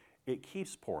 It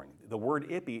keeps pouring. The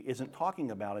word epi isn't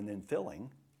talking about an infilling.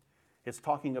 It's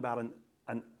talking about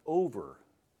an over,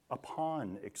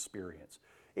 upon experience.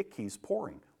 It keeps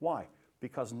pouring. Why?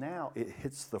 Because now it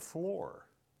hits the floor.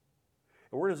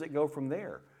 And where does it go from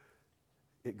there?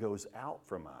 It goes out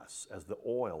from us as the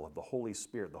oil of the Holy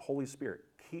Spirit. The Holy Spirit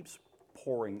keeps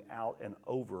pouring out and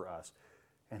over us,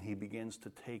 and he begins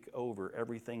to take over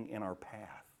everything in our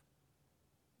path.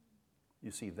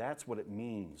 You see, that's what it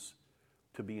means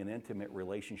to be in an intimate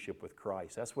relationship with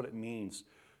Christ. That's what it means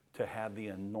to have the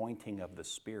anointing of the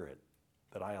Spirit,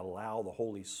 that I allow the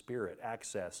Holy Spirit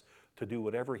access to do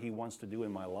whatever he wants to do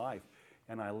in my life,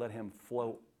 and I let him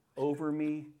flow over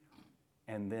me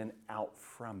and then out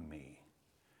from me.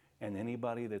 And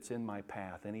anybody that's in my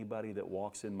path, anybody that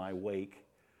walks in my wake,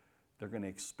 they're going to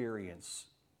experience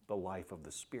the life of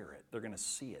the Spirit. They're going to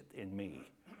see it in me.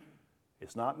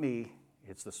 It's not me,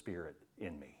 it's the Spirit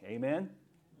in me. Amen?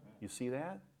 You see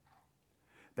that?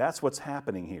 That's what's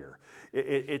happening here.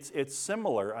 It's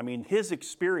similar. I mean, his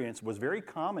experience was very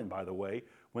common, by the way,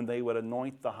 when they would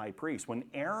anoint the high priest. When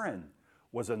Aaron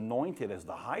was anointed as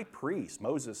the high priest,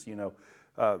 Moses,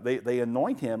 they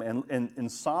anoint him. And in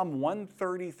Psalm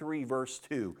 133, verse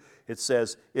 2, it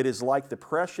says, "It is like the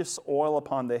precious oil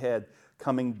upon the head,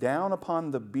 coming down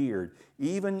upon the beard,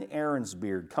 even Aaron's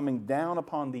beard, coming down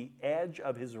upon the edge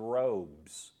of his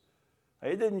robes."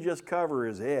 It didn't just cover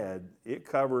his head, it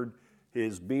covered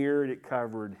his beard, it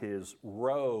covered his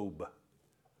robe.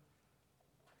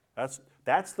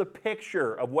 That's the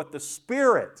picture of what the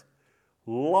Spirit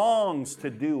longs to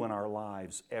do in our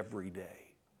lives every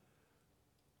day.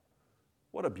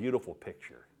 What a beautiful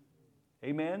picture.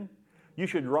 Amen? You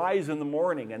should rise in the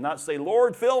morning and not say,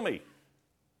 Lord, fill me.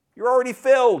 You're already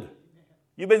filled.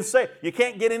 You've been saved. You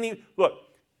can't get any... Look,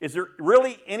 is there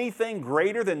really anything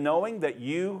greater than knowing that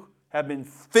you have been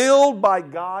filled by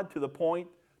God to the point,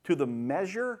 to the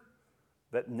measure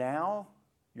that now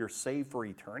you're saved for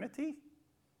eternity?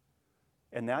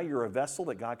 And now you're a vessel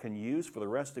that God can use for the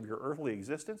rest of your earthly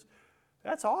existence?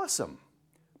 That's awesome.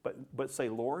 But say,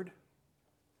 Lord,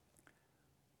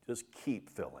 just keep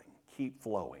filling, keep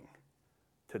flowing.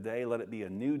 Today, let it be a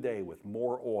new day with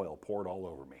more oil poured all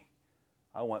over me.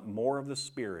 I want more of the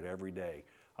Spirit every day.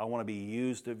 I want to be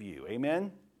used of you.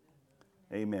 Amen?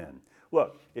 Amen.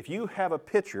 Look, if you have a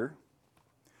pitcher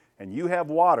and you have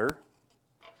water,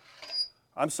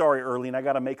 I'm sorry, Earlene, I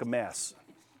got to make a mess.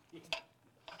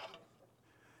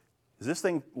 Is this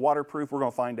thing waterproof? We're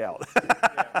going to find out.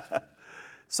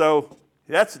 So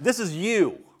this is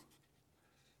you.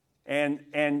 And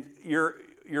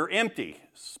you're empty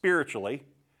spiritually.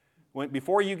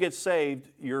 Before you get saved,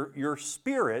 your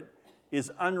spirit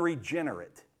is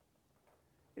unregenerate.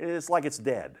 It's like it's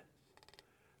dead.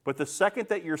 But the second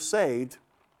that you're saved,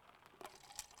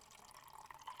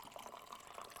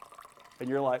 and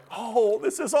you're like, oh,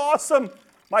 this is awesome.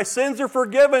 My sins are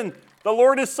forgiven. The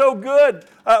Lord is so good.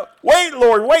 Wait,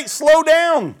 Lord, wait, slow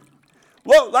down.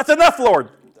 Whoa, that's enough, Lord.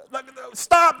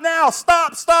 Stop now,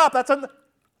 stop. That's enough.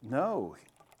 No.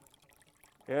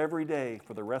 Every day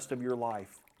for the rest of your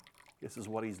life, this is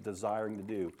what He's desiring to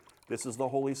do. This is the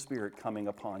Holy Spirit coming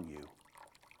upon you.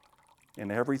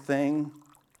 And everything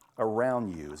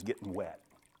around you is getting wet.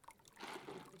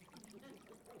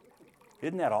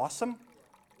 Isn't that awesome?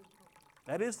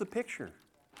 That is the picture.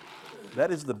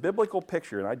 That is the biblical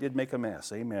picture, and I did make a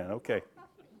mess. Amen. Okay.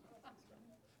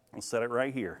 I'll set it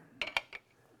right here.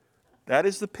 That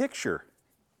is the picture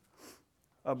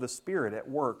of the Spirit at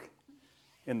work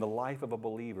in the life of a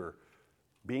believer,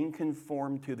 being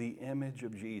conformed to the image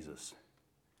of Jesus.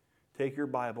 Take your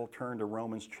Bible, turn to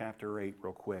Romans chapter 8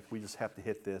 real quick. We just have to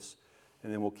hit this,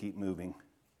 and then we'll keep moving.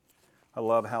 I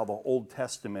love how the Old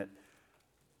Testament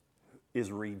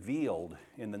is revealed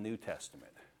in the New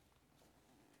Testament.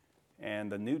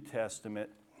 And the New Testament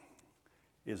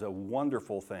is a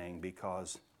wonderful thing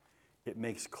because it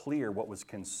makes clear what was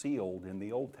concealed in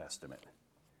the Old Testament.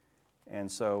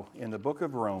 And so in the book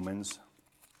of Romans,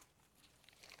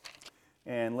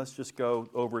 and let's just go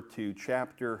over to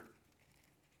chapter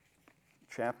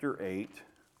 8,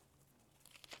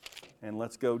 and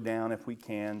let's go down, if we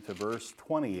can, to verse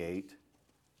 28.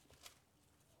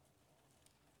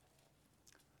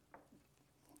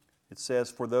 It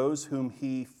says, for those whom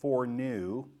He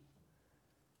foreknew,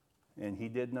 and He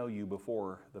did know you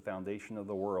before the foundation of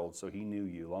the world, so He knew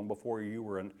you long before you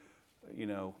were,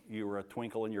 you were a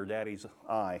twinkle in your daddy's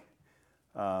eye.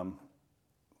 For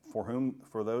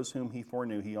those whom He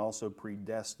foreknew, He also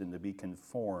predestined to be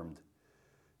conformed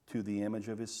to the image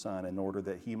of His Son, in order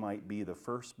that He might be the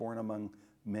firstborn among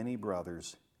many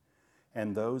brothers.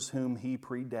 And those whom He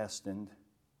predestined,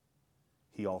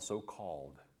 He also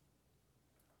called.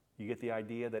 You get the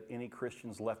idea that any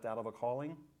Christian's left out of a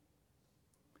calling?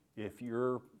 If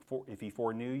He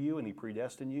foreknew you and He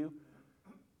predestined you,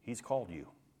 He's called you.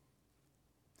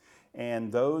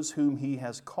 And those whom He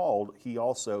has called, He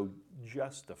also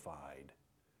justified.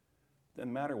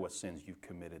 Doesn't matter what sins you've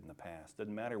committed in the past.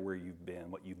 Doesn't matter where you've been,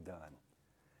 what you've done.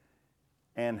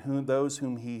 And those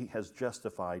whom He has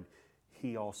justified,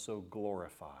 He also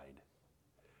glorified.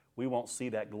 We won't see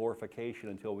that glorification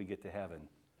until we get to heaven.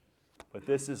 But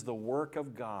this is the work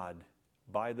of God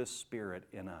by the Spirit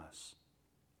in us.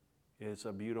 It's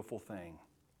a beautiful thing.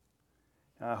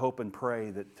 And I hope and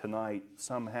pray that tonight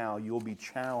somehow you'll be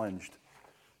challenged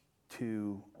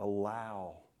to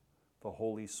allow the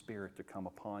Holy Spirit to come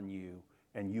upon you,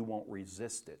 and you won't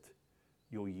resist it.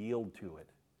 You'll yield to it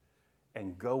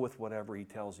and go with whatever He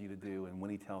tells you to do and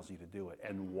when He tells you to do it,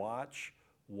 and watch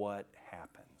what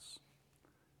happens.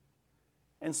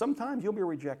 And sometimes you'll be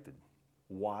rejected.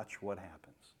 Watch what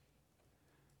happens.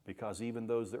 Because even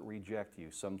those that reject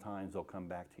you, sometimes they'll come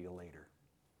back to you later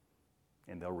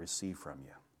and they'll receive from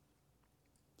you.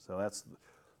 So that's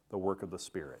the work of the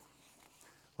Spirit.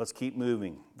 Let's keep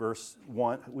moving. Verse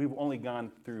 1. We've only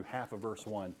gone through half of verse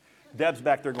 1. Deb's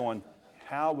back there going,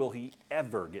 how will he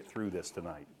ever get through this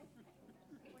tonight?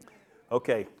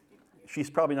 Okay. She's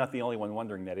probably not the only one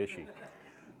wondering that, is she?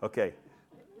 Okay.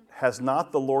 Has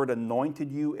not the Lord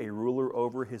anointed you a ruler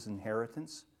over his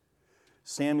inheritance?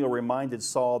 Samuel reminded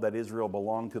Saul that Israel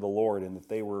belonged to the Lord and that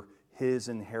they were his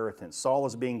inheritance. Saul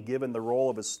is being given the role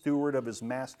of a steward of his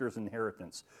master's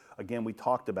inheritance. Again, we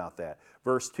talked about that.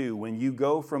 Verse 2, when you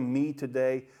go from me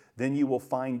today, then you will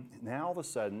find, now all of a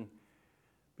sudden,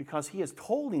 because he has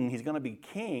told him he's going to be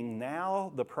king,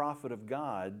 now the prophet of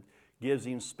God gives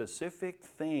him specific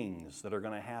things that are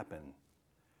going to happen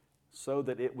so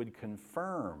that it would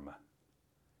confirm.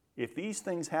 If these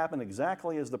things happen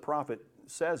exactly as the prophet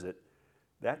says it,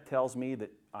 that tells me that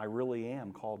I really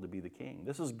am called to be the king.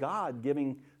 This is God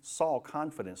giving Saul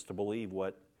confidence to believe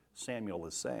what Samuel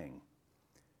is saying.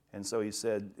 And so it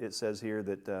says here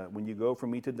that when you go from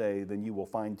me today, then you will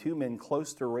find 2 men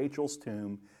close to Rachel's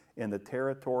tomb in the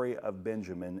territory of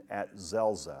Benjamin at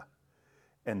Zelzah.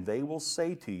 And they will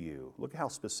say to you, look how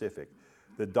specific,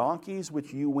 the donkeys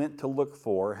which you went to look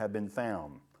for have been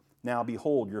found. Now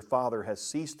behold, your father has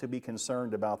ceased to be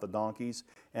concerned about the donkeys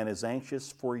and is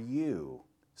anxious for you,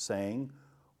 saying,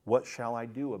 what shall I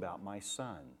do about my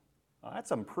son? Well, that's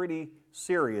some pretty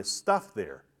serious stuff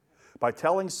there. By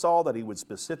telling Saul that he would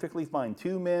specifically find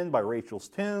 2 men by Rachel's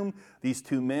tomb, these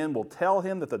 2 men will tell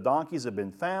him that the donkeys have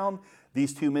been found.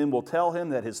 These 2 men will tell him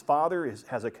that his father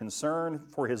has a concern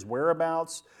for his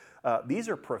whereabouts. These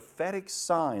are prophetic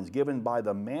signs given by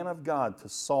the man of God to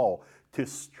Saul to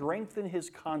strengthen his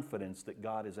confidence that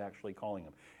God is actually calling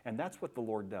him. And that's what the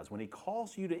Lord does. When he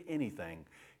calls you to anything,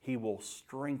 he will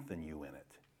strengthen you in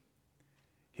it.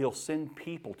 He'll send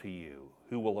people to you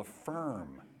who will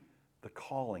affirm the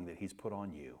calling that he's put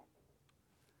on you.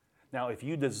 Now, if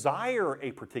you desire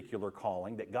a particular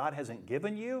calling that God hasn't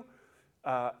given you,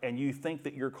 and you think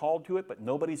that you're called to it, but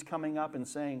nobody's coming up and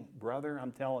saying, brother,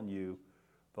 I'm telling you,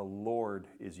 the Lord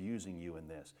is using you in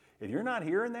this. If you're not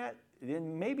hearing that,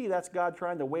 then maybe that's God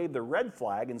trying to wave the red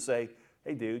flag and say,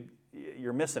 hey, dude,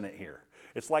 you're missing it here.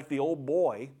 It's like the old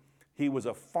boy. He was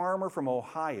a farmer from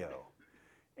Ohio,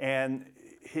 and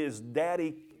his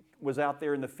daddy was out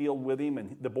there in the field with him,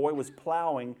 and the boy was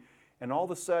plowing, and all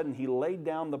of a sudden he laid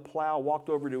down the plow, walked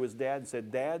over to his dad and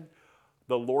said, Dad,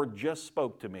 the Lord just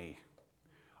spoke to me.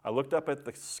 I looked up at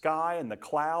the sky and the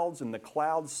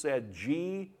clouds said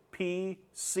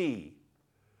GPC.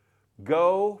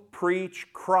 Go preach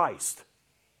Christ.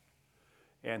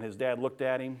 And his dad looked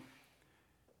at him,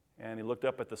 and he looked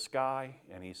up at the sky,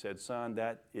 and he said, son,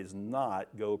 that is not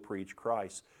go preach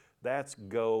Christ. That's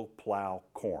go plow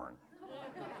corn.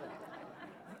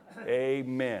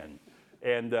 Amen.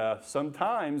 And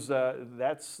sometimes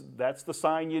that's the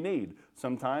sign you need.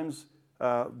 Sometimes,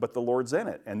 but the Lord's in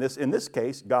it. And in this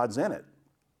case, God's in it.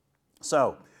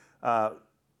 So,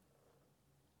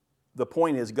 the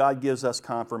point is, God gives us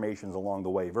confirmations along the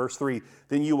way. Verse 3,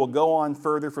 then you will go on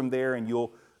further from there, and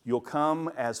you'll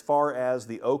come as far as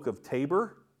the oak of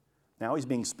Tabor. Now he's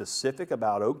being specific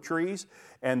about oak trees.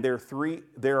 And there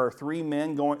are 3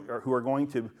 men who are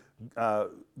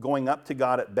going up to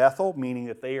God at Bethel, meaning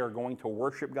that they are going to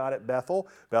worship God at Bethel.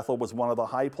 Bethel was one of the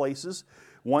high places.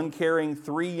 One carrying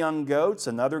 3 young goats,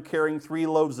 another carrying 3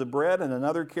 loaves of bread, and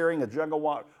another carrying a jug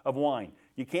of wine.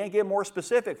 You can't get more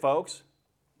specific, folks.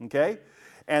 Okay?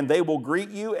 And they will greet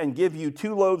you and give you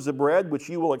 2 loaves of bread, which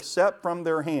you will accept from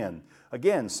their hand.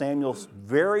 Again, Samuel's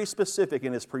very specific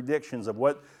in his predictions of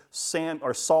what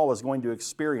Saul is going to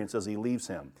experience as he leaves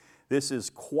him. This is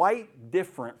quite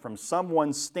different from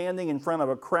someone standing in front of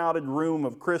a crowded room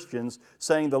of Christians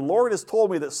saying, the Lord has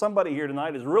told me that somebody here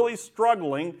tonight is really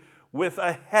struggling with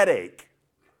a headache.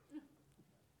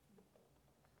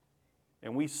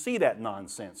 And we see that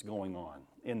nonsense going on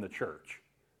in the church.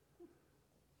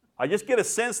 I just get a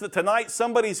sense that tonight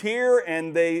somebody's here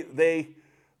and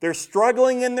they're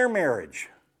struggling in their marriage.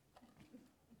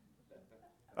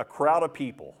 A crowd of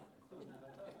people.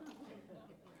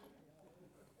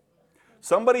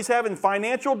 Somebody's having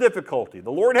financial difficulty.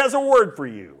 The Lord has a word for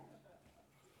you.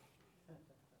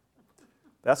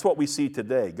 That's what we see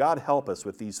today. God help us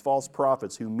with these false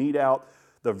prophets who mete out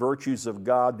the virtues of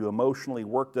God to emotionally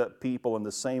worked up people in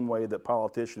the same way that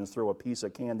politicians throw a piece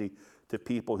of candy to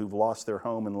people who've lost their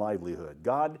home and livelihood.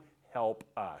 God help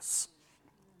us.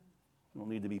 We don't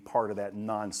need to be part of that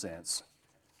nonsense.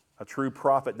 A true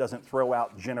prophet doesn't throw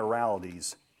out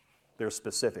generalities. They're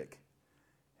specific.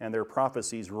 And their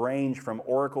prophecies range from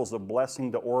oracles of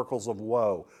blessing to oracles of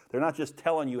woe. They're not just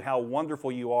telling you how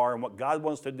wonderful you are and what God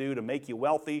wants to do to make you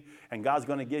wealthy, and God's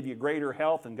going to give you greater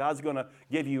health, and God's going to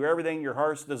give you everything your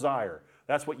heart's desire.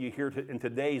 That's what you hear in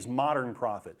today's modern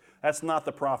prophet. That's not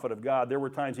the prophet of God. There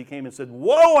were times he came and said,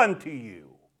 woe unto you.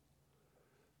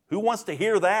 Who wants to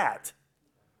hear that?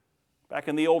 Back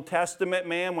in the Old Testament,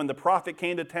 man, when the prophet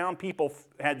came to town, people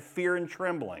had fear and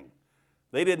trembling.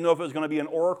 They didn't know if it was going to be an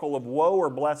oracle of woe or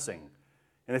blessing.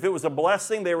 And if it was a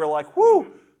blessing, they were like, whoo,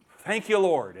 thank you,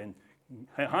 Lord. And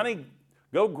honey,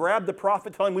 go grab the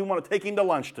prophet, tell him we want to take him to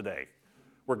lunch today.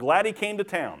 We're glad he came to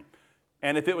town.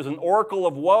 And if it was an oracle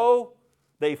of woe,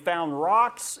 they found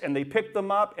rocks and they picked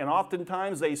them up, and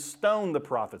oftentimes they stoned the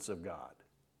prophets of God.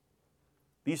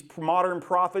 These modern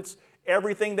prophets,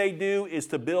 everything they do is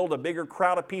to build a bigger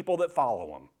crowd of people that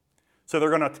follow them. So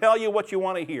they're going to tell you what you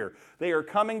want to hear. They are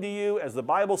coming to you, as the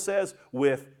Bible says,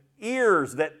 with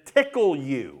ears that tickle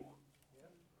you.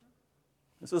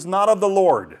 This is not of the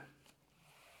Lord.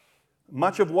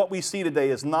 Much of what we see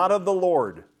today is not of the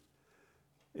Lord.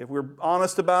 If we're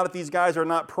honest about it, these guys are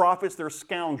not prophets, they're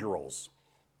scoundrels.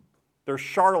 They're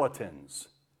charlatans.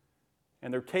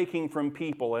 And they're taking from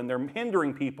people and they're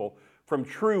hindering people from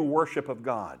true worship of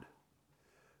God.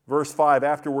 Verse 5,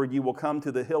 afterward you will come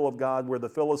to the hill of God where the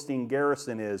Philistine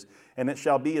garrison is, and it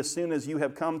shall be as soon as you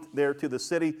have come there to the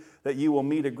city that you will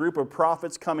meet a group of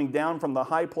prophets coming down from the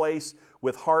high place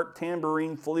with harp,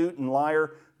 tambourine, flute, and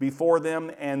lyre before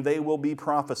them, and they will be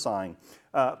prophesying.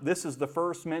 This is the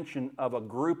first mention of a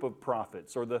group of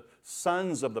prophets, or the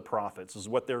sons of the prophets is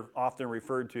what they're often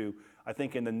referred to, I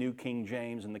think, in the New King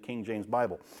James and the King James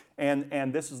Bible.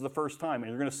 And this is the first time.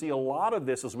 And you're going to see a lot of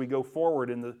this as we go forward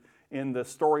in the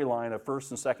storyline of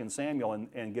 1st and 2nd Samuel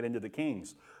and get into the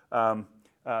Kings.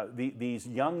 These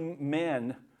young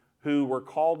men who were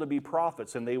called to be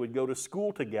prophets, and they would go to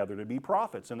school together to be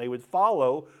prophets, and they would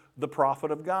follow the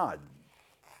prophet of God.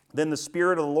 Then the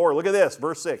Spirit of the Lord, look at this,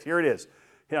 verse 6, here it is.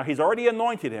 Now, he's already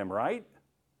anointed him, right?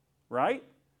 Right?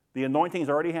 The anointing's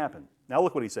already happened. Now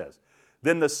look what he says.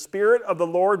 Then the Spirit of the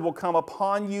Lord will come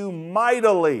upon you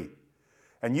mightily,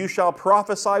 and you shall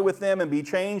prophesy with them and be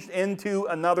changed into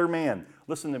another man.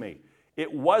 Listen to me.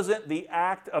 It wasn't the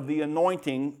act of the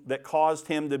anointing that caused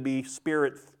him to be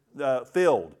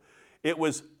Spirit-filled. It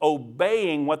was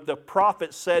obeying what the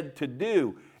prophet said to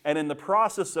do. And in the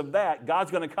process of that, God's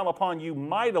going to come upon you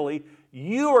mightily.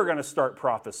 You are going to start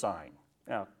prophesying.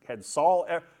 Now, had Saul,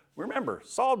 remember,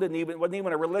 Saul wasn't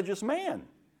even a religious man.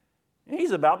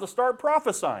 He's about to start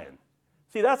prophesying.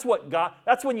 See, that's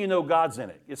when you know God's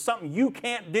in it. It's something you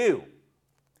can't do.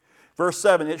 Verse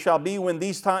 7, it shall be when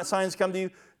these signs come to you,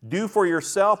 do for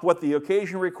yourself what the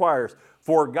occasion requires,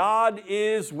 for God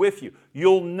is with you.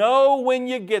 You'll know when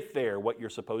you get there what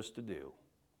you're supposed to do.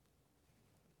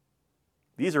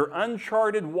 These are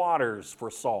uncharted waters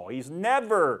for Saul. He's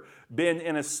never been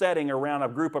in a setting around a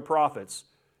group of prophets.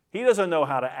 He doesn't know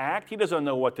how to act. He doesn't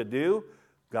know what to do.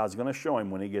 God's going to show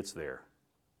him when he gets there.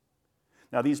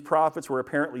 Now, these prophets were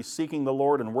apparently seeking the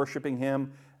Lord and worshiping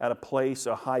him at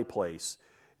a high place.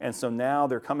 And so now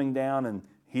they're coming down and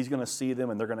he's going to see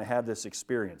them and they're going to have this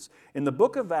experience. In the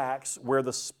book of Acts, where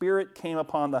the Spirit came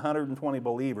upon the 120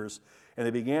 believers and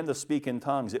they began to speak in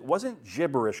tongues, it wasn't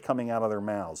gibberish coming out of their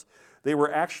mouths. They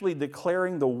were actually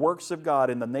declaring the works of God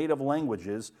in the native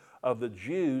languages of the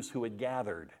Jews who had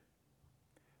gathered.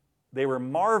 They were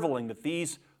marveling that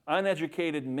these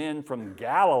uneducated men from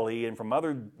Galilee and from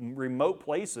other remote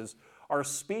places are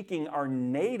speaking our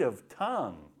native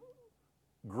tongue.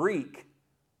 Greek,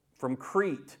 from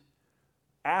Crete,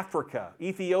 Africa,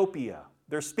 Ethiopia.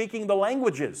 They're speaking the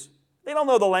languages. They don't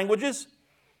know the languages.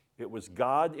 It was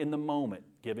God in the moment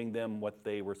giving them what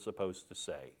they were supposed to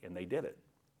say, and they did it.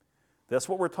 That's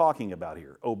what we're talking about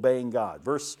here, obeying God.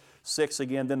 Verse 6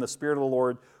 again, then the Spirit of the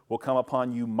Lord will come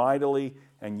upon you mightily,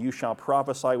 and you shall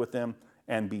prophesy with them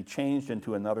and be changed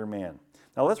into another man.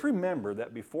 Now let's remember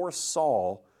that before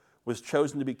Saul was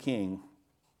chosen to be king,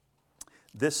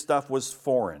 this stuff was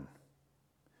foreign,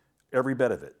 every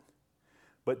bit of it.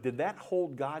 But did that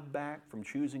hold God back from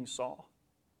choosing Saul?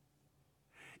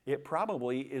 It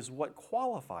probably is what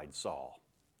qualified Saul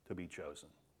to be chosen.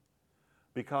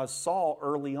 Because Saul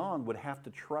early on would have to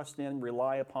trust in,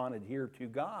 rely upon, adhere to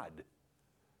God.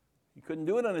 He couldn't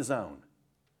do it on his own.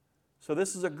 So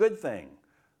this is a good thing.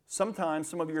 Sometimes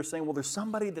some of you are saying, well, there's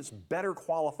somebody that's better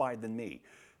qualified than me.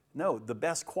 No, the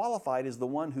best qualified is the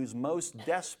one who's most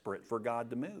desperate for God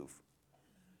to move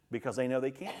because they know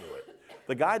they can't do it.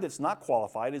 The guy that's not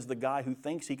qualified is the guy who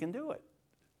thinks he can do it.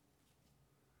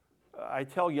 I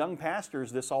tell young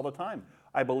pastors this all the time.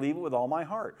 I believe it with all my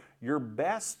heart. Your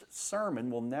best sermon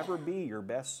will never be your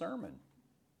best sermon.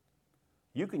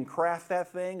 You can craft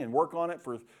that thing and work on it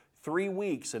for 3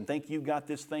 weeks and think you've got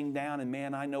this thing down and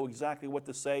man, I know exactly what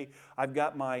to say. I've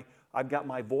got my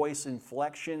voice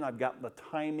inflection, I've got the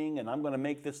timing, and I'm going to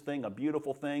make this thing a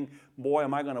beautiful thing. Boy,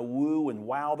 am I going to woo and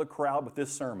wow the crowd with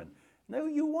this sermon. No,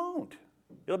 you won't.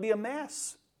 It'll be a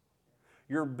mess.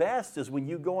 Your best is when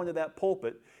you go into that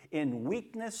pulpit in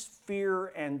weakness, fear,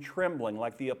 and trembling,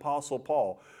 like the Apostle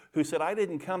Paul, who said, I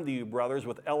didn't come to you, brothers,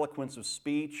 with eloquence of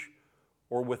speech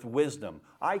or with wisdom.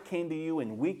 I came to you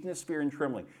in weakness, fear, and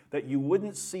trembling, that you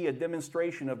wouldn't see a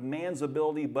demonstration of man's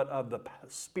ability, but of the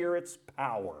Spirit's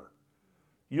power.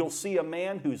 You'll see a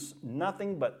man who's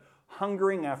nothing but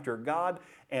hungering after God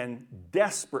and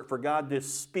desperate for God to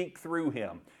speak through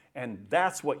him. And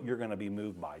that's what you're going to be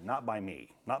moved by, not by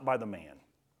me, not by the man.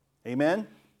 Amen?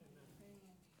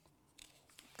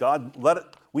 God,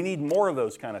 we need more of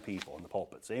those kind of people in the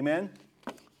pulpits. Amen?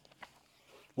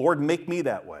 Lord, make me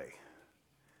that way.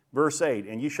 Verse 8,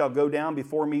 and you shall go down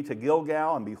before me to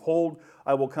Gilgal, and behold,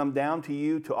 I will come down to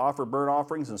you to offer burnt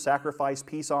offerings and sacrifice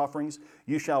peace offerings.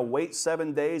 You shall wait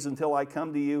 7 days until I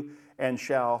come to you and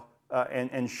shall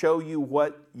and show you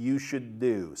what you should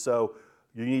do. So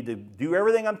you need to do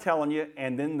everything I'm telling you,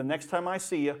 and then the next time I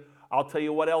see you, I'll tell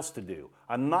you what else to do.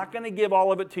 I'm not going to give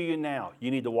all of it to you now.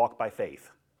 You need to walk by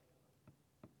faith.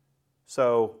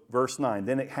 So, verse 9,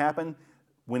 then it happened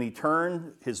when he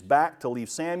turned his back to leave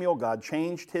Samuel, God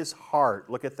changed his heart.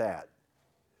 Look at that.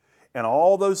 And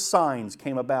all those signs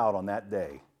came about on that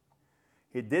day.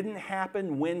 It didn't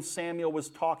happen when Samuel was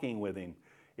talking with him.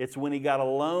 It's when he got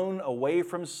alone away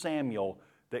from Samuel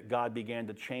that God began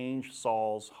to change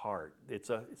Saul's heart. It's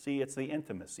the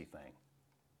intimacy thing.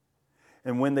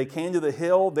 And when they came to the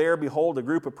hill, there, behold, a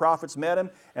group of prophets met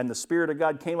him, and the Spirit of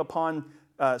God came upon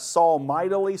Saul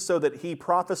mightily, so that he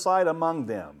prophesied among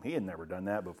them. He had never done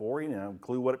that before. He didn't have a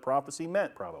clue what prophecy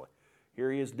meant, probably.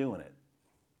 Here he is doing it.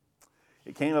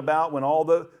 It came about when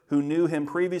all who knew him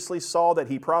previously saw that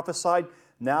he prophesied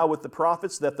now with the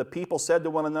prophets, that the people said to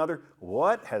one another,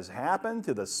 what has happened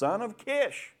to the son of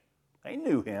Kish? They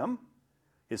knew him.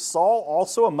 Is Saul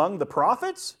also among the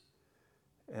prophets?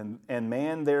 And a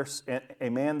man there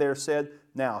said,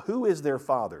 now who is their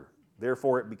father?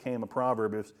 Therefore it became a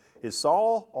proverb. Is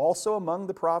Saul also among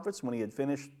the prophets? When he had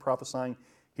finished prophesying,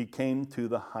 he came to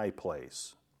the high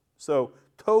place. So,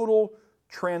 total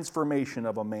transformation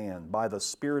of a man by the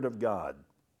Spirit of God.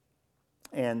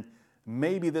 And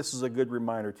maybe this is a good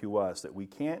reminder to us that we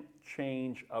can't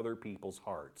change other people's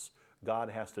hearts. God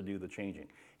has to do the changing.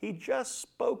 He just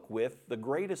spoke with the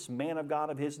greatest man of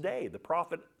God of his day, the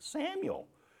prophet Samuel.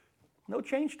 No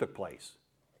change took place.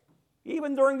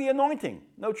 Even during the anointing,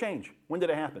 no change. When did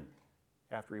it happen?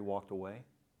 After he walked away?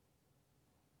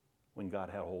 When God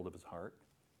had hold of his heart?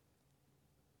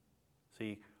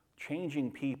 See,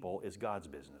 changing people is God's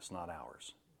business, not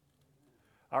ours.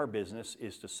 Our business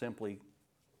is to simply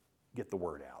get the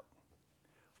word out.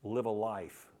 Live a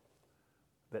life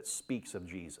that speaks of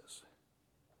Jesus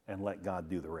and let God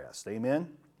do the rest. Amen?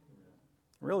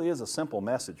 It really is a simple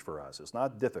message for us. It's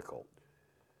not difficult.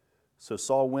 So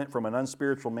Saul went from an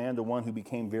unspiritual man to one who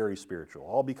became very spiritual,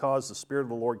 all because the Spirit of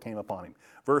the Lord came upon him.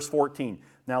 Verse 14,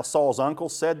 now Saul's uncle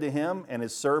said to him and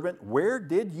his servant, where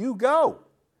did you go?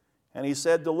 And he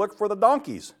said, to look for the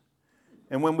donkeys.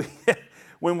 And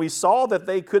when we saw that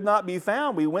they could not be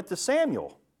found, we went to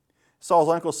Samuel. Saul's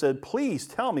uncle said, please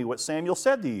tell me what Samuel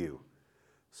said to you.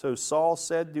 So Saul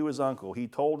said to his uncle, he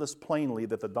told us plainly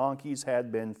that the donkeys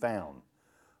had been found.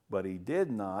 But he did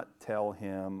not tell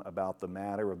him about the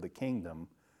matter of the kingdom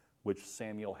which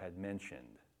Samuel had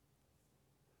mentioned.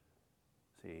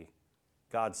 See,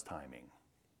 God's timing,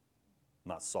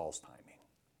 not Saul's timing.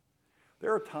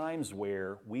 There are times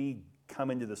where we come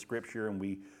into the Scripture and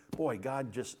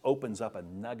God just opens up a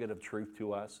nugget of truth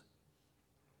to us.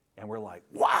 And we're like,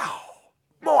 wow,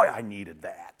 boy, I needed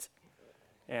that.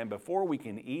 And before we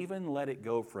can even let it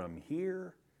go from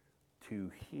here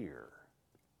to here,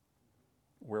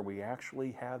 where we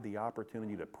actually have the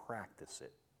opportunity to practice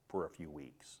it for a few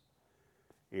weeks,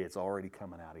 it's already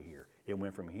coming out of here. It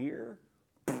went from here,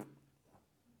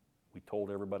 we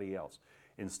told everybody else,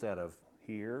 instead of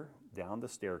here, down the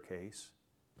staircase,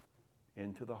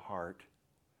 into the heart,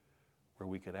 where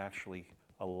we could actually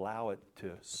allow it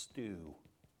to stew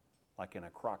like in a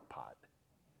crock pot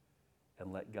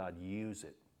and let God use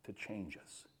it to change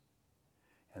us.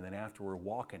 And then after we're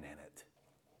walking in it,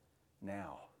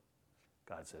 now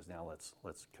God says, now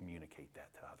let's communicate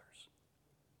that to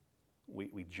others.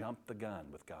 We jumped the gun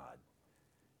with God.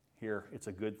 Here, it's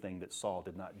a good thing that Saul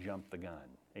did not jump the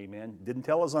gun. Amen? Didn't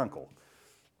tell his uncle.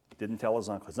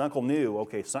 His uncle knew,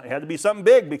 okay, it had to be something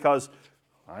big, because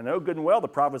I know good and well the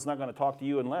prophet's not going to talk to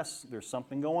you unless there's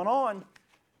something going on.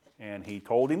 And he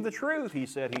told him the truth. He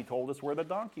said he told us that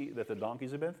the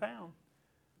donkeys had been found.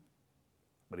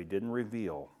 But he didn't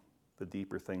reveal the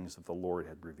deeper things that the Lord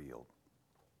had revealed.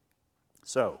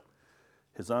 So,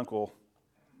 his uncle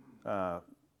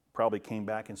probably came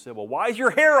back and said, well, why is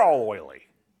your hair all oily?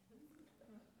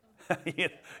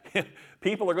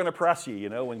 People are going to press you,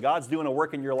 When God's doing a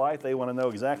work in your life, they want to know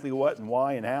exactly what and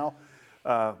why and how.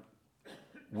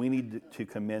 We need to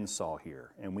commend Saul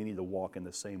here, and we need to walk in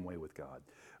the same way with God.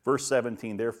 Verse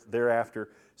 17, thereafter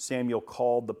Samuel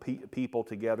called the people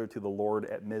together to the Lord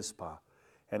at Mizpah.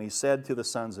 And he said to the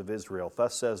sons of Israel,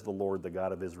 thus says the Lord, the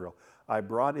God of Israel, I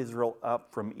brought Israel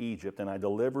up from Egypt, and I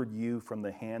delivered you from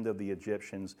the hand of the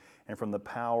Egyptians and from the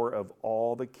power of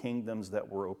all the kingdoms that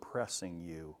were oppressing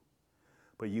you.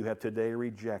 But you have today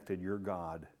rejected your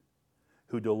God,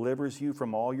 who delivers you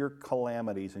from all your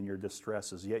calamities and your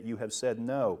distresses. Yet you have said,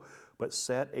 no, but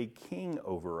set a king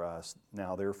over us.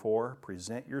 Now therefore,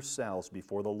 present yourselves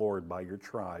before the Lord by your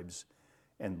tribes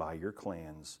and by your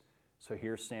clans. So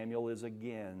here Samuel is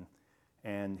again,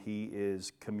 and he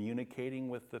is communicating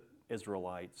with the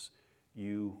Israelites.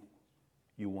 You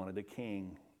wanted a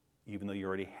king, even though you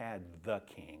already had the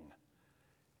king,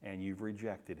 and you've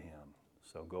rejected him.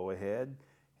 So go ahead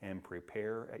and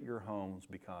prepare at your homes,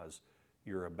 because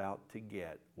you're about to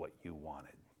get what you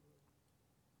wanted.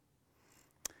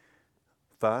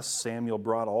 Thus Samuel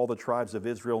brought all the tribes of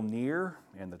Israel near,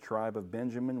 and the tribe of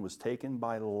Benjamin was taken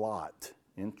by lot.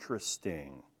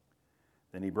 Interesting.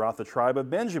 Then he brought the tribe of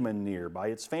Benjamin near by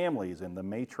its families, and the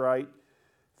Matrite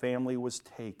family was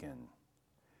taken,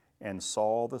 and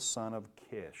Saul the son of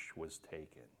Kish was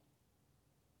taken.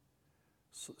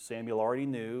 Samuel already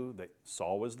knew that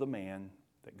Saul was the man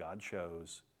that God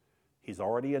chose. He's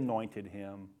already anointed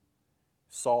him.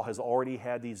 Saul has already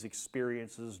had these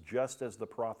experiences, just as the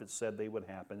prophets said they would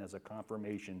happen, as a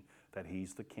confirmation that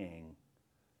he's the king.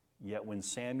 Yet when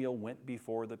Samuel went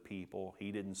before the people,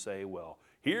 he didn't say, well,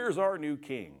 here's our new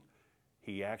king.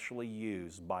 He actually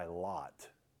used by lot.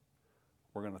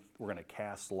 We're going to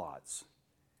cast lots.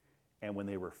 And when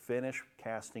they were finished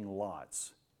casting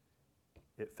lots,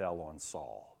 it fell on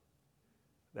Saul.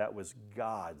 That was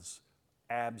God's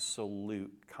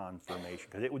absolute confirmation,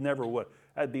 because it never would.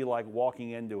 That'd be like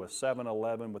walking into a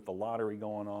 7-Eleven with the lottery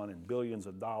going on and billions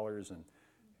of dollars, and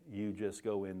you just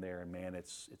go in there and, man,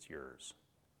 it's yours.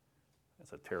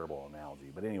 That's a terrible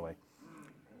analogy. But anyway,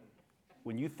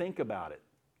 when you think about it,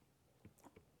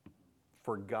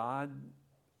 for God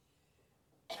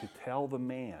to tell the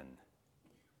man,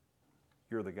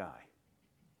 you're the guy.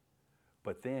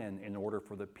 But then, in order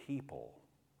for the people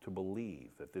to believe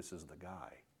that this is the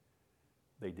guy,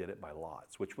 they did it by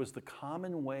lots, which was the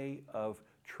common way of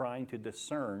trying to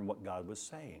discern what God was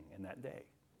saying in that day.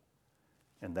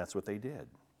 And that's what they did.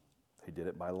 They did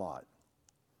it by lot.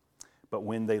 But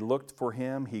when they looked for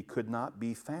him, he could not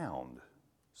be found.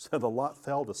 So the lot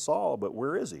fell to Saul, but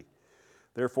where is he?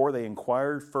 Therefore they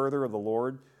inquired further of the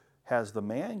Lord, has the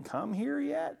man come here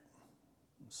yet?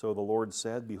 So the Lord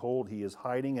said, behold, he is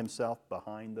hiding himself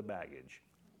behind the baggage.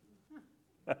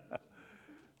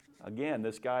 Again,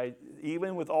 this guy,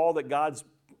 even with all that God's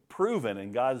proven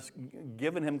and God's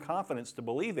given him confidence to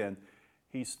believe in,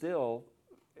 he's still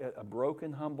a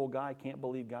broken, humble guy, can't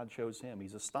believe God chose him.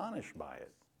 He's astonished by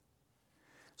it.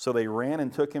 So they ran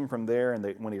and took him from there, and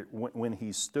when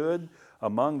he stood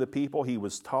among the people, he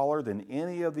was taller than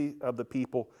any of the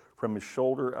people from his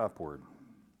shoulder upward.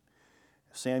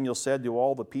 Samuel said to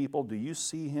all the people, do you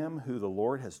see him who the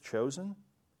Lord has chosen?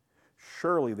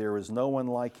 Surely there is no one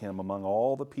like him among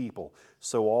all the people.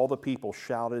 So all the people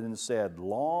shouted and said,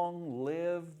 long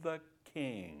live the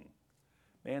king.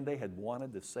 Man, they had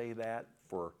wanted to say that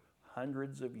for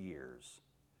hundreds of years.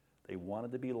 They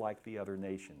wanted to be like the other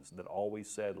nations that always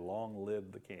said, long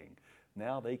live the king.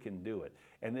 Now they can do it.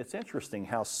 And it's interesting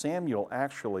how Samuel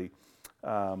actually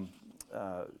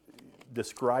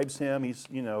describes him.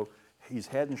 He's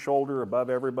head and shoulder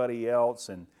above everybody else.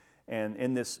 And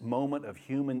in this moment of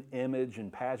human image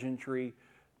and pageantry,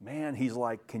 man, he's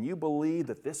like, can you believe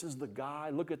that this is the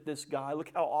guy? Look at this guy.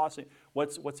 Look how awesome.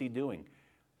 What's he doing?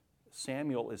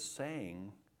 Samuel is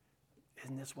saying,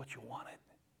 isn't this what you wanted?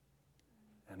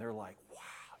 And they're like, wow,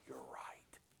 you're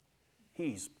right.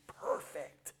 He's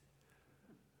perfect.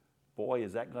 Boy,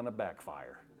 is that going to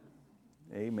backfire.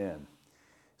 Amen.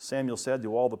 Samuel said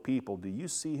to all the people, do you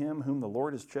see him whom the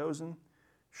Lord has chosen?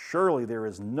 Surely there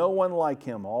is no one like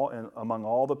him among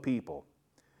all the people.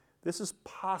 This is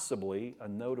possibly a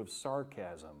note of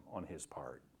sarcasm on his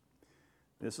part.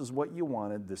 This is what you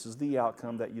wanted. This is the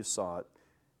outcome that you sought.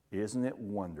 Isn't it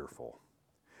wonderful?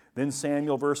 Then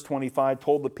Samuel, verse 25,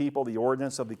 told the people the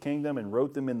ordinance of the kingdom and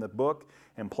wrote them in the book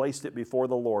and placed it before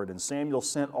the Lord. And Samuel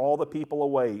sent all the people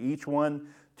away, each one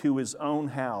to his own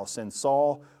house. And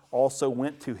Saul also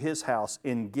went to his house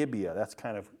in Gibeah. That's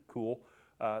kind of cool.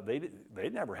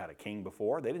 They'd never had a king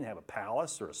before. They didn't have a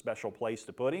palace or a special place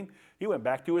to put him. He went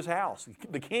back to his house,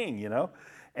 the king, you know.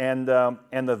 And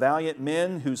the valiant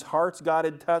men whose hearts God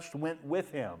had touched went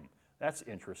with him. That's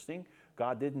interesting.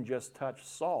 God didn't just touch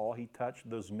Saul. He touched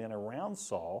those men around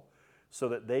Saul so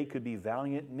that they could be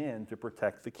valiant men to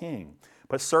protect the king.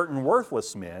 But certain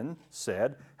worthless men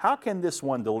said, "How can this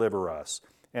one deliver us?"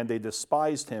 And they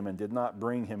despised him and did not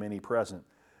bring him any present.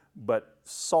 But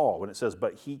Saul, when it says,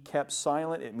 but he kept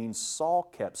silent, it means Saul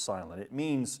kept silent. It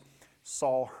means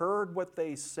Saul heard what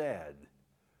they said,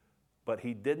 but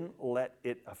he didn't let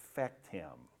it affect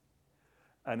him.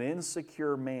 An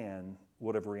insecure man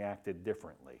would have reacted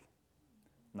differently,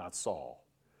 not Saul.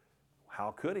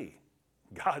 How could he?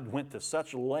 God went to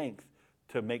such length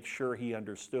to make sure he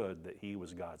understood that he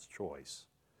was God's choice.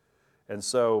 And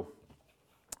so,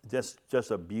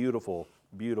 just a beautiful,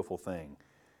 beautiful thing.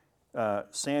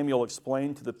 Samuel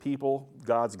explained to the people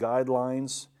God's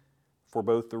guidelines for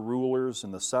both the rulers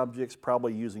and the subjects,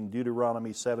 probably using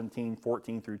Deuteronomy 17,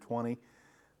 14 through 20.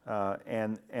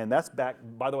 And that's back,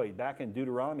 by the way, back in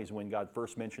Deuteronomy is when God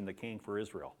first mentioned the king for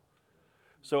Israel.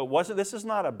 So this is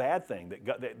not a bad thing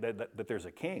that there's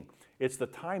a king. It's the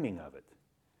timing of it.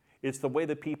 It's the way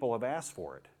the people have asked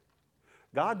for it.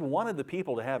 God wanted the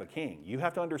people to have a king. You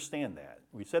have to understand that.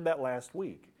 We said that last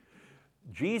week.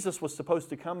 Jesus was supposed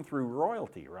to come through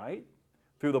royalty, right?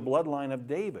 Through the bloodline of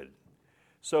David.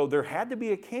 So there had to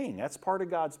be a king. That's part of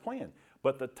God's plan.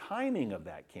 But the timing of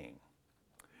that king,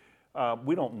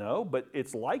 we don't know, but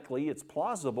it's likely, it's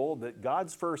plausible that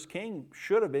God's first king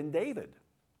should have been David.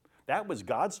 That was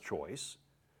God's choice,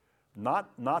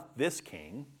 not this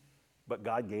king, but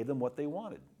God gave them what they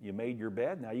wanted. You made your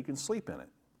bed, now you can sleep in it.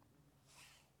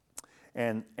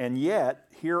 And yet,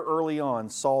 here early on,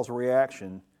 Saul's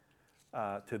reaction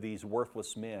to these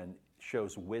worthless men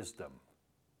shows wisdom.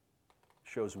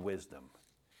 Shows wisdom.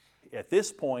 At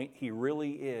this point, he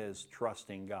really is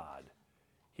trusting God.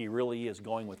 He really is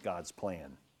going with God's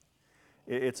plan.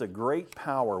 It's a great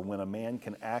power when a man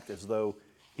can act as though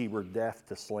he were deaf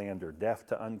to slander, deaf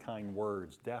to unkind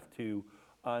words, deaf to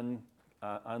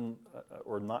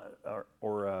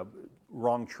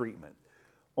wrong treatment.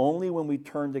 Only when we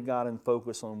turn to God and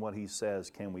focus on what he says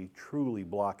can we truly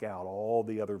block out all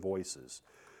the other voices.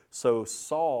 So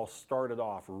Saul started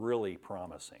off really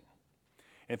promising.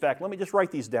 In fact, let me just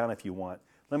write these down if you want.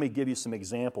 Let me give you some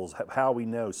examples of how we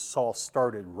know Saul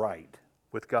started right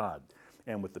with God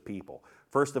and with the people.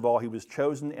 First of all, he was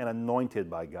chosen and anointed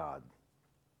by God.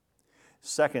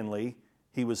 Secondly,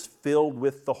 he was filled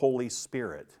with the Holy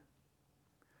Spirit.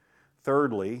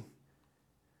 Thirdly,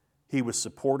 he was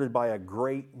supported by a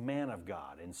great man of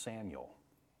God in Samuel.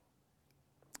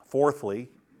 Fourthly,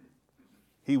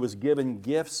 he was given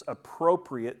gifts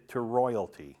appropriate to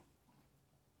royalty.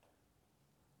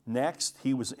 Next,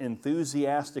 he was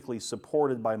enthusiastically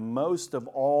supported by most of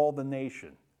all the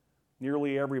nation.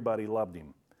 Nearly everybody loved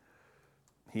him.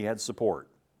 He had support.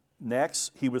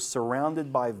 Next, he was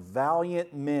surrounded by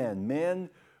valiant men, men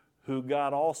who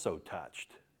God also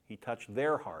touched. He touched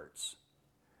their hearts.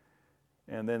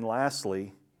 And then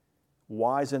lastly,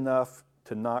 wise enough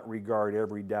to not regard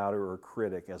every doubter or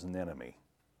critic as an enemy.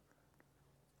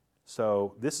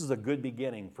 So this is a good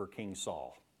beginning for King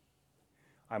Saul.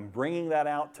 I'm bringing that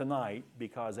out tonight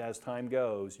because as time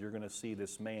goes, you're going to see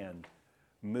this man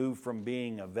move from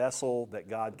being a vessel that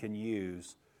God can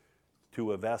use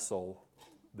to a vessel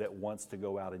that wants to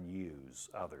go out and use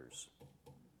others.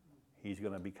 He's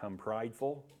going to become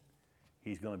prideful.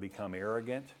 He's going to become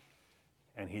arrogant.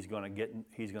 And he's going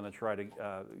to try to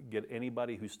get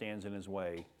anybody who stands in his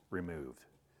way removed.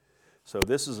 So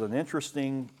this is an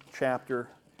interesting chapter,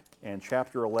 and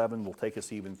chapter 11 will take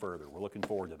us even further. We're looking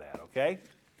forward to that, okay?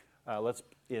 Let's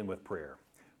end with prayer.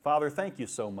 Father, thank you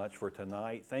so much for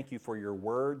tonight. Thank you for your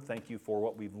word. Thank you for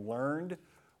what we've learned,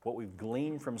 what we've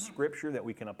gleaned from Scripture that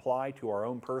we can apply to our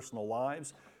own personal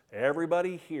lives.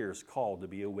 Everybody here is called to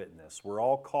be a witness. We're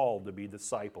all called to be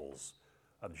disciples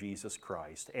of Jesus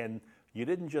Christ. And you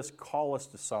didn't just call us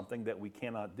to something that we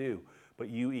cannot do, but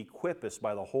you equip us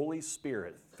by the Holy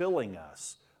Spirit, filling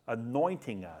us,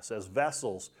 anointing us as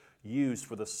vessels used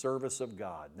for the service of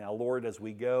God. Now, Lord, as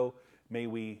we go, may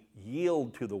we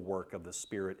yield to the work of the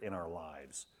Spirit in our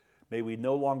lives. May we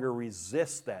no longer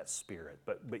resist that Spirit,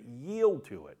 but yield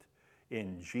to it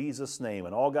in Jesus' name.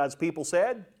 And all God's people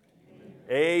said,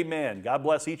 Amen. God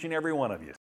bless each and every one of you.